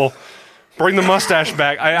terrible. Bring the mustache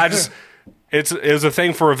back. It was a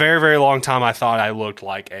thing for a very, very long time. I thought I looked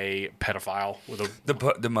like a pedophile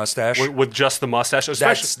with the mustache with just the mustache.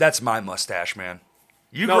 That's my mustache, man.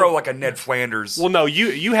 You grow like a Ned Flanders. Well, no,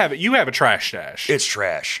 you have a trash stash. It's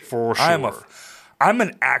trash for sure. I'm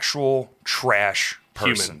an actual trash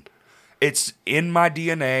person. Human. It's in my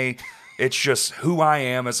DNA. It's just who I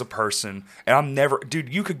am as a person. And I'm never...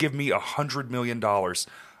 Dude, you could give me $100 million.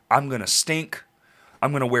 I'm going to stink.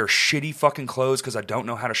 I'm going to wear shitty fucking clothes because I don't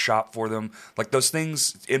know how to shop for them. Like, those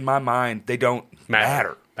things, in my mind, they don't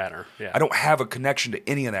matter. Yeah. I don't have a connection to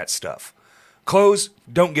any of that stuff. Clothes,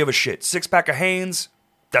 don't give a shit. 6-pack of Hanes,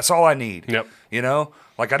 that's all I need. Yep. You know?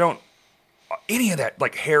 Like, I don't... Any of that,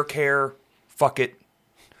 like, hair care, fuck it.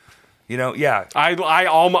 You know, yeah.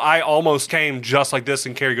 I almost came just like this,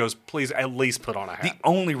 and Carrie goes, please at least put on a hat. The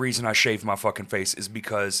only reason I shaved my fucking face is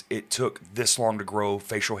because it took this long to grow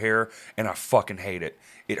facial hair, and I fucking hate it.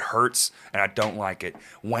 It hurts, and I don't like it.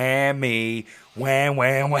 Whammy, wham,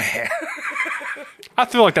 wham, wham. I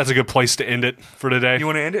feel like that's a good place to end it for today. You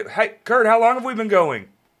want to end it? Hey, Kurt, how long have we been going?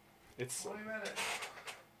 It's 20 minutes.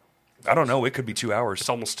 I don't know. It could be 2 hours. It's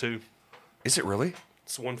almost 2. Is it really?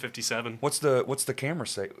 It's 1:57. What's the camera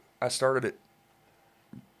say? I started at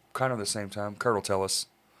kind of the same time. Kurt will tell us.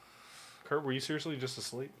 Kurt, were you seriously just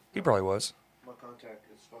asleep? He probably was. My contact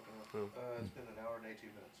is fucking up. It's been an hour and 18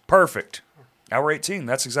 minutes. Perfect. Hour 18.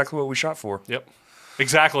 That's exactly what we shot for. Yep.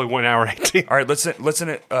 Exactly 1 hour 18. All right, let's end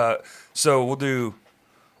it. So we'll do.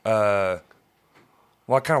 Well,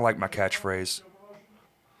 I kind of like my catchphrase.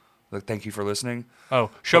 Like, thank you for listening.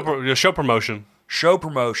 Oh, show promotion. Show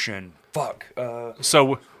promotion. Fuck.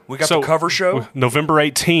 So we got the cover show. November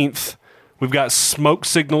 18th. We've got Smoke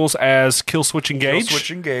Signals as Kill Switch Engage. Kill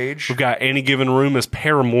Switch Engage. We've got Any Given Room as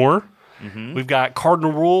Paramore. Mm-hmm. We've got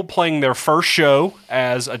Cardinal Rule playing their first show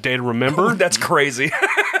as A Day to Remember. That's crazy.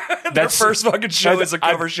 Their first fucking show is a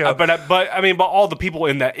cover show. But all the people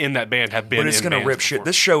in that band have been. But it's gonna rip before. shit.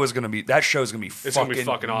 This show is gonna be. That show is gonna be. It's gonna be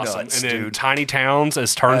fucking awesome. Nuts, and then dude. Tiny Towns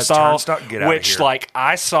as Turnstile, get out which of here. like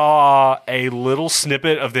I saw a little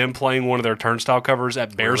snippet of them playing one of their Turnstile covers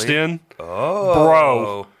at Bears Den. Oh,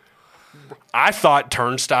 Bro, I thought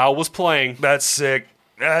Turnstile was playing. That's sick.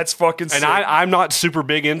 That's fucking sick. And I'm not super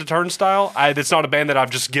big into Turnstile. It's not a band that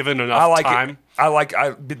I've just given enough time.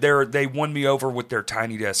 They won me over with their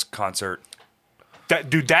Tiny Desk concert.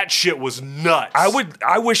 That shit was nuts.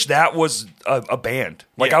 I wish that was a band.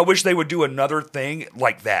 Like, I wish they would do another thing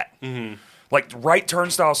like that. Mm-hmm. Like, write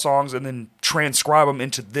Turnstile songs and then transcribe them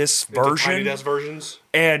into this version. Tiny Desk versions.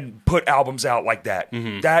 And put albums out like that.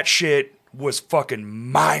 Mm-hmm. That shit was fucking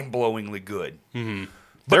mind-blowingly good. Mm-hmm.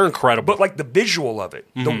 They're incredible. But, like, the visual of it,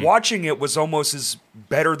 the watching it was almost as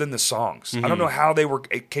better than the songs. I don't know how they were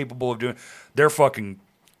capable of doing it. They're fucking...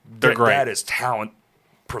 They're great. That is talent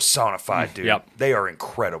personified, dude. Yep. They are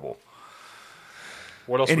incredible.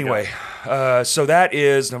 What else Anyway, so that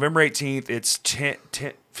is November 18th. It's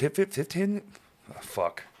 15? Oh,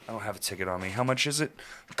 fuck. I don't have a ticket on me. How much is it?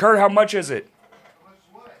 Kurt, how much is it?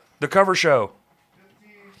 The cover show.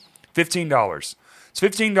 $15. It's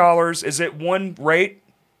 $15. Is it one rate?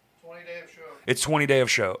 20 day of show. It's 20 day of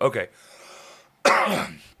show. Okay.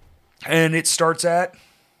 And it starts at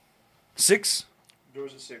 6?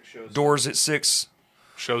 Doors at 6 shows. Doors at 6.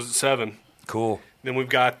 Shows at 7. Cool. Then we've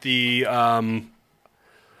got the...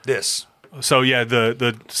 This. So, yeah,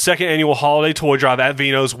 the second annual holiday toy drive at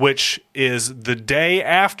Vino's, which is the day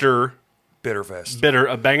after... Bitterfest.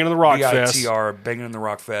 Bangin' in the Rock Fest. BITR, Bangin' in the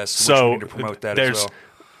Rock Fest. So we need to promote that as well.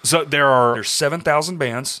 So there's 7,000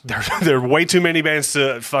 bands. There are way too many bands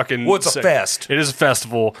to fucking... Well, it's a fest. It is a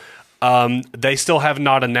festival. They still have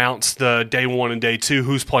not announced the day 1 and day 2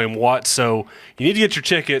 who's playing what, so you need to get your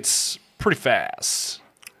tickets pretty fast.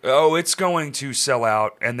 Oh, it's going to sell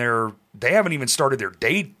out, and they haven't even started their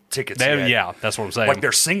day tickets yet. Yeah, that's what I'm saying. Like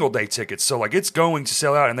their single day tickets. So like it's going to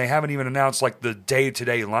sell out, and they haven't even announced like the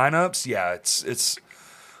day-to-day lineups. Yeah, it's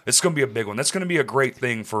going to be a big one. That's going to be a great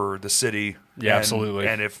thing for the city. Yeah, absolutely.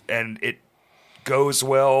 And it goes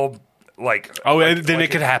well, like then it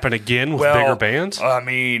could happen again with bigger bands. I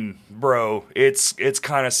mean, bro, it's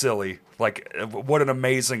kind of silly. Like, what an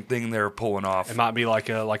amazing thing they're pulling off. It might be like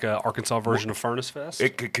a Arkansas version of Furnace Fest.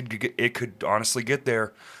 It could honestly get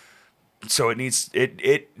there. So it needs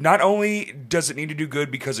it. Not only does it need to do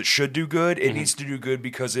good because it should do good, it needs to do good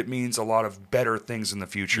because it means a lot of better things in the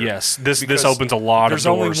future. Yes, this opens a lot of doors.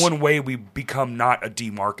 There's only one way we become not a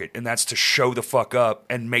D market, and that's to show the fuck up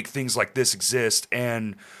and make things like this exist.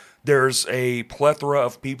 And there's a plethora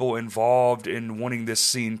of people involved in wanting this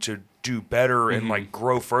scene to do better and like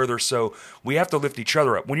grow further. So we have to lift each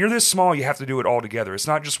other up. When you're this small, you have to do it all together. It's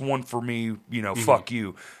not just one for me, fuck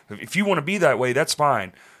you. If you want to be that way, that's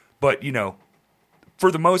fine. But,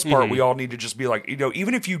 for the most part, we all need to just be like,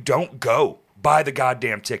 even if you don't go, buy the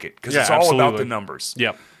goddamn ticket. Because it's all about the numbers.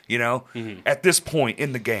 Yep. At this point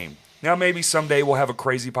in the game. Now, maybe someday we'll have a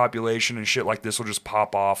crazy population and shit like this will just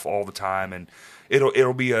pop off all the time. And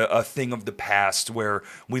it'll be a thing of the past where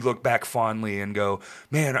we look back fondly and go,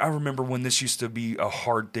 man, I remember when this used to be a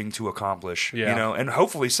hard thing to accomplish. Yeah. And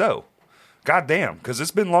hopefully so. God damn, because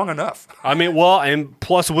it's been long enough. I mean, well, and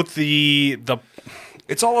plus with the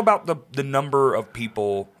it's all about the number of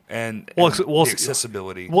people and the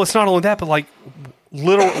accessibility. Well, it's not only that, but like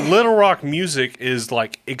Little Rock music is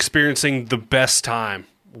like experiencing the best time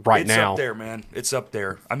right now. It's up there, man. It's up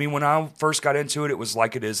there. I mean, when I first got into it, it was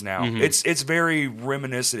like it is now. It's very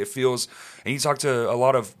reminiscent. It feels, and you talk to a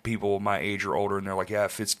lot of people my age or older, and they're like, yeah,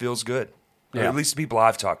 it feels good. Yeah. Or at least the people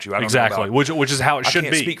I've talked to. I don't exactly, know about, which is how it should be.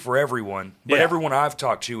 I can't speak for everyone, but everyone I've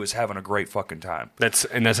talked to is having a great fucking time. That's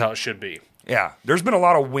how it should be. Yeah, there's been a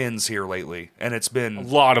lot of wins here lately, and it's been a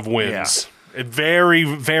lot of wins. Yeah. Very,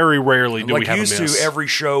 very rarely do we have a miss. Used to, every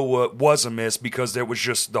show was a miss because there was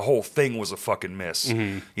just the whole thing was a fucking miss,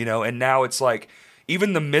 And now it's like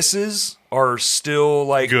even the misses are still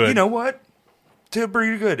like, good. You know what? Still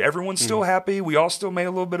pretty good. Everyone's still happy. We all still made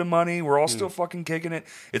a little bit of money. We're all still fucking kicking it.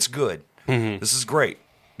 It's good. This is great.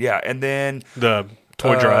 Yeah, and then the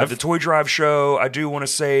Toy Drive. The Toy Drive show, I do want to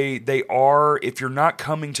say they are, if you're not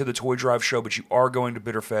coming to the Toy Drive show, but you are going to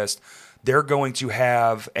Bitterfest, they're going to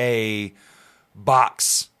have a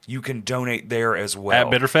box you can donate there as well.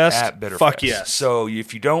 At Bitterfest? At Bitterfest. Fuck yes. So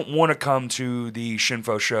if you don't want to come to the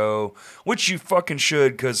Shinfo show, which you fucking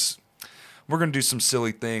should because we're going to do some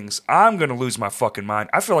silly things, I'm going to lose my fucking mind.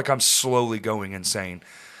 I feel like I'm slowly going insane.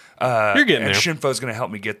 You're getting there. And Shinfo's going to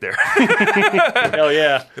help me get there. Hell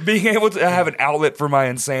yeah. Being able to have an outlet for my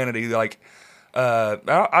insanity, like,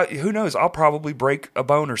 who knows? I'll probably break a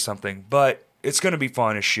bone or something, but it's going to be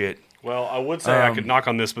fun as shit. Well, I would say I could knock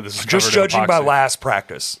on this, but this is just judging by last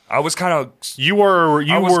practice. I was kind of you were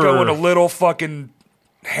going a little fucking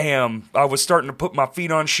ham. I was starting to put my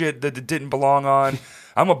feet on shit that it didn't belong on.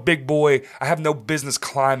 I'm a big boy. I have no business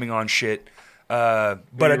climbing on shit. But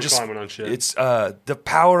you I were just, climbing on shit. it's the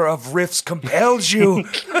power of rifts compels you.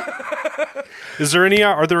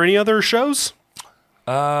 Are there any other shows?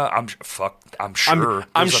 I'm sure.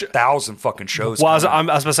 I'm There's 1,000 fucking shows. Well, I was coming.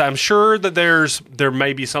 about to say, I'm sure that there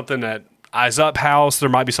may be something at Eyes Up House. There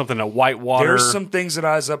might be something at Whitewater. There's some things at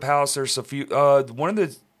Eyes Up House. There's a few.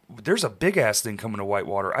 There's a big ass thing coming to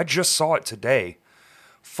Whitewater. I just saw it today.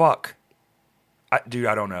 Fuck, dude.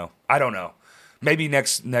 I don't know. Maybe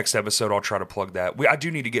next episode I'll try to plug that. I do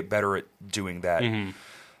need to get better at doing that.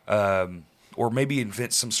 Mm-hmm. Or maybe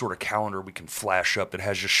invent some sort of calendar we can flash up that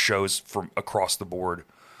has just shows from across the board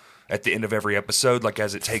at the end of every episode, like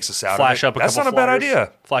as it takes us out. Flash of it. up a That's couple not a bad flyers.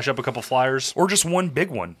 idea. Flash up a couple flyers. Or just one big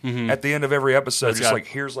one at the end of every episode. That's Just got like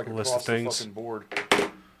here's like a list across of things. the fucking board.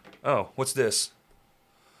 Oh, what's this?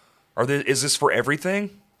 Is this for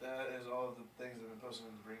everything? That is all of the things that have been posted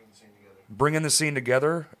in Bringing the Scene Together. Bringing the Scene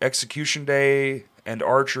Together, Execution Day, and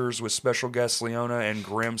Archers with special guests Leona and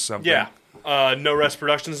Grim something. Yeah. No Rest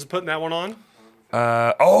Productions is putting that one on.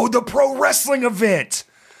 The pro wrestling event.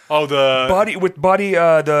 Oh, the Buddy,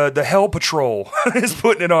 the Hell Patrol is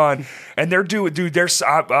putting it on, and they're doing, dude.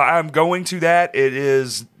 I'm going to that. It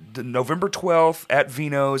is November 12th at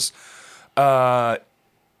Vino's.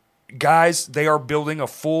 Guys, they are building a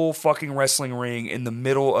full fucking wrestling ring in the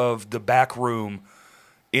middle of the back room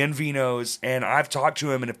in Vino's, and I've talked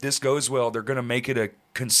to him, and if this goes well, they're going to make it a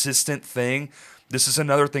consistent thing. This is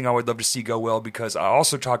another thing I would love to see go well, because I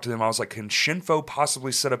also talked to them. I was like, can Shinfo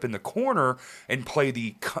possibly set up in the corner and play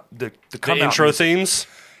the intro music? themes?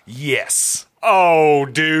 Yes. Oh,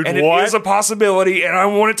 dude, And what? it is a possibility, and I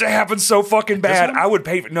want it to happen so fucking bad. one? I would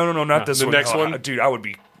pay. No, not this the one. next one? Dude.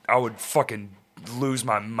 I would fucking lose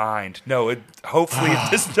my mind. No, hopefully if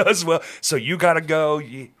this does well. So you gotta go.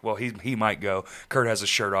 Well, he might go. Kurt has his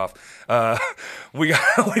shirt off. We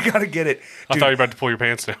gotta get it. I Dude, thought you were about to pull your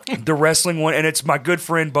pants down. the wrestling one, and it's my good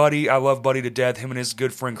friend Buddy. I love Buddy to death. Him and his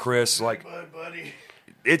good friend Chris. Like, Buddy.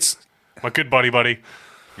 it's My good buddy.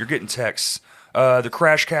 you're getting texts. The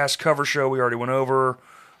Crash Cast cover show we already went over.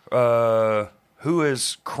 Who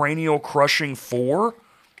is Cranial Crushing 4?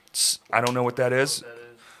 I don't know what that is.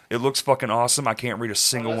 It looks fucking awesome. I can't read a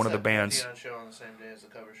single one of the bands. Pantheon show on the same day as the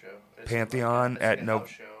cover show. It's Pantheon it's at a no- house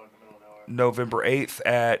show in the middle of nowhere. November 8th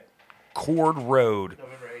at Cord Road.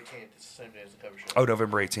 November 18th. It's the same day as the cover show. Oh,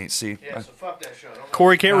 November 18th. See? Yeah, so fuck that show. Don't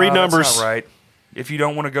Corey can't read numbers. That's not right. If you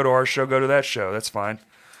don't want to go to our show, go to that show. That's fine.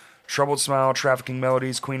 Troubled Smile, Trafficking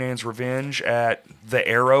Melodies, Queen Anne's Revenge at the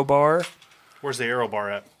Arrow Bar. Where's the Arrow Bar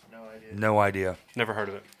at? No idea. No idea. Never heard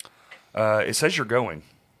of it. It says you're going.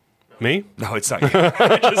 Me? No, it's not you.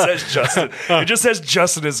 It just says Justin. It just says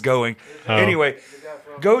Justin is going. Anyway,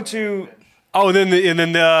 go to... Oh, and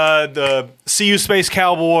then the See You Space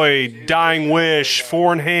Cowboy, Dying Wish,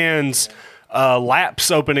 Foreign Hands, Laps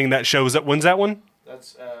opening that show. When's that one?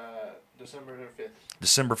 That's December 5th.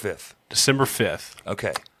 December 5th. December 5th.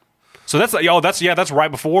 Okay. So that's right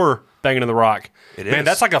before Banging in the Rock. It Man, is.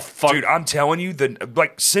 that's like a fuck. Dude, I'm telling you,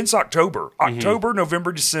 since October,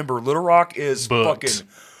 November, December, Little Rock is Booked. fucking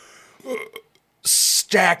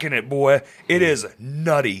stacking it, boy. It is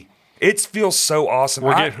nutty. It feels so awesome.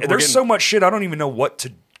 We're There's getting- so much shit. I don't even know what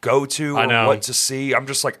to go to I or know. what to see. I'm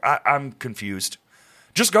just like, I'm confused.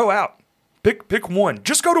 Just go out. Pick one.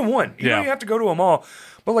 Just go to one. You don't even have to go to them all.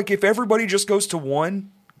 But like, if everybody just goes to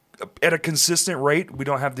one at a consistent rate, we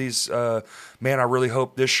don't have these. Man, I really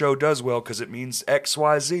hope this show does well because it means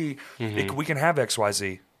XYZ. We can have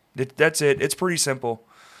XYZ. That's it. It's pretty simple.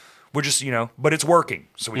 We're just, but it's working.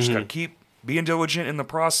 So we just got to keep being diligent in the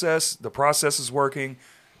process. The process is working.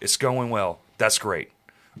 It's going well. That's great.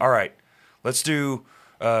 All right. Let's do.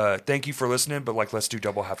 Thank you for listening, but let's do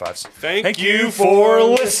double high fives. Thank you for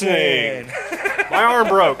listening. My arm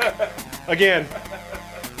broke again.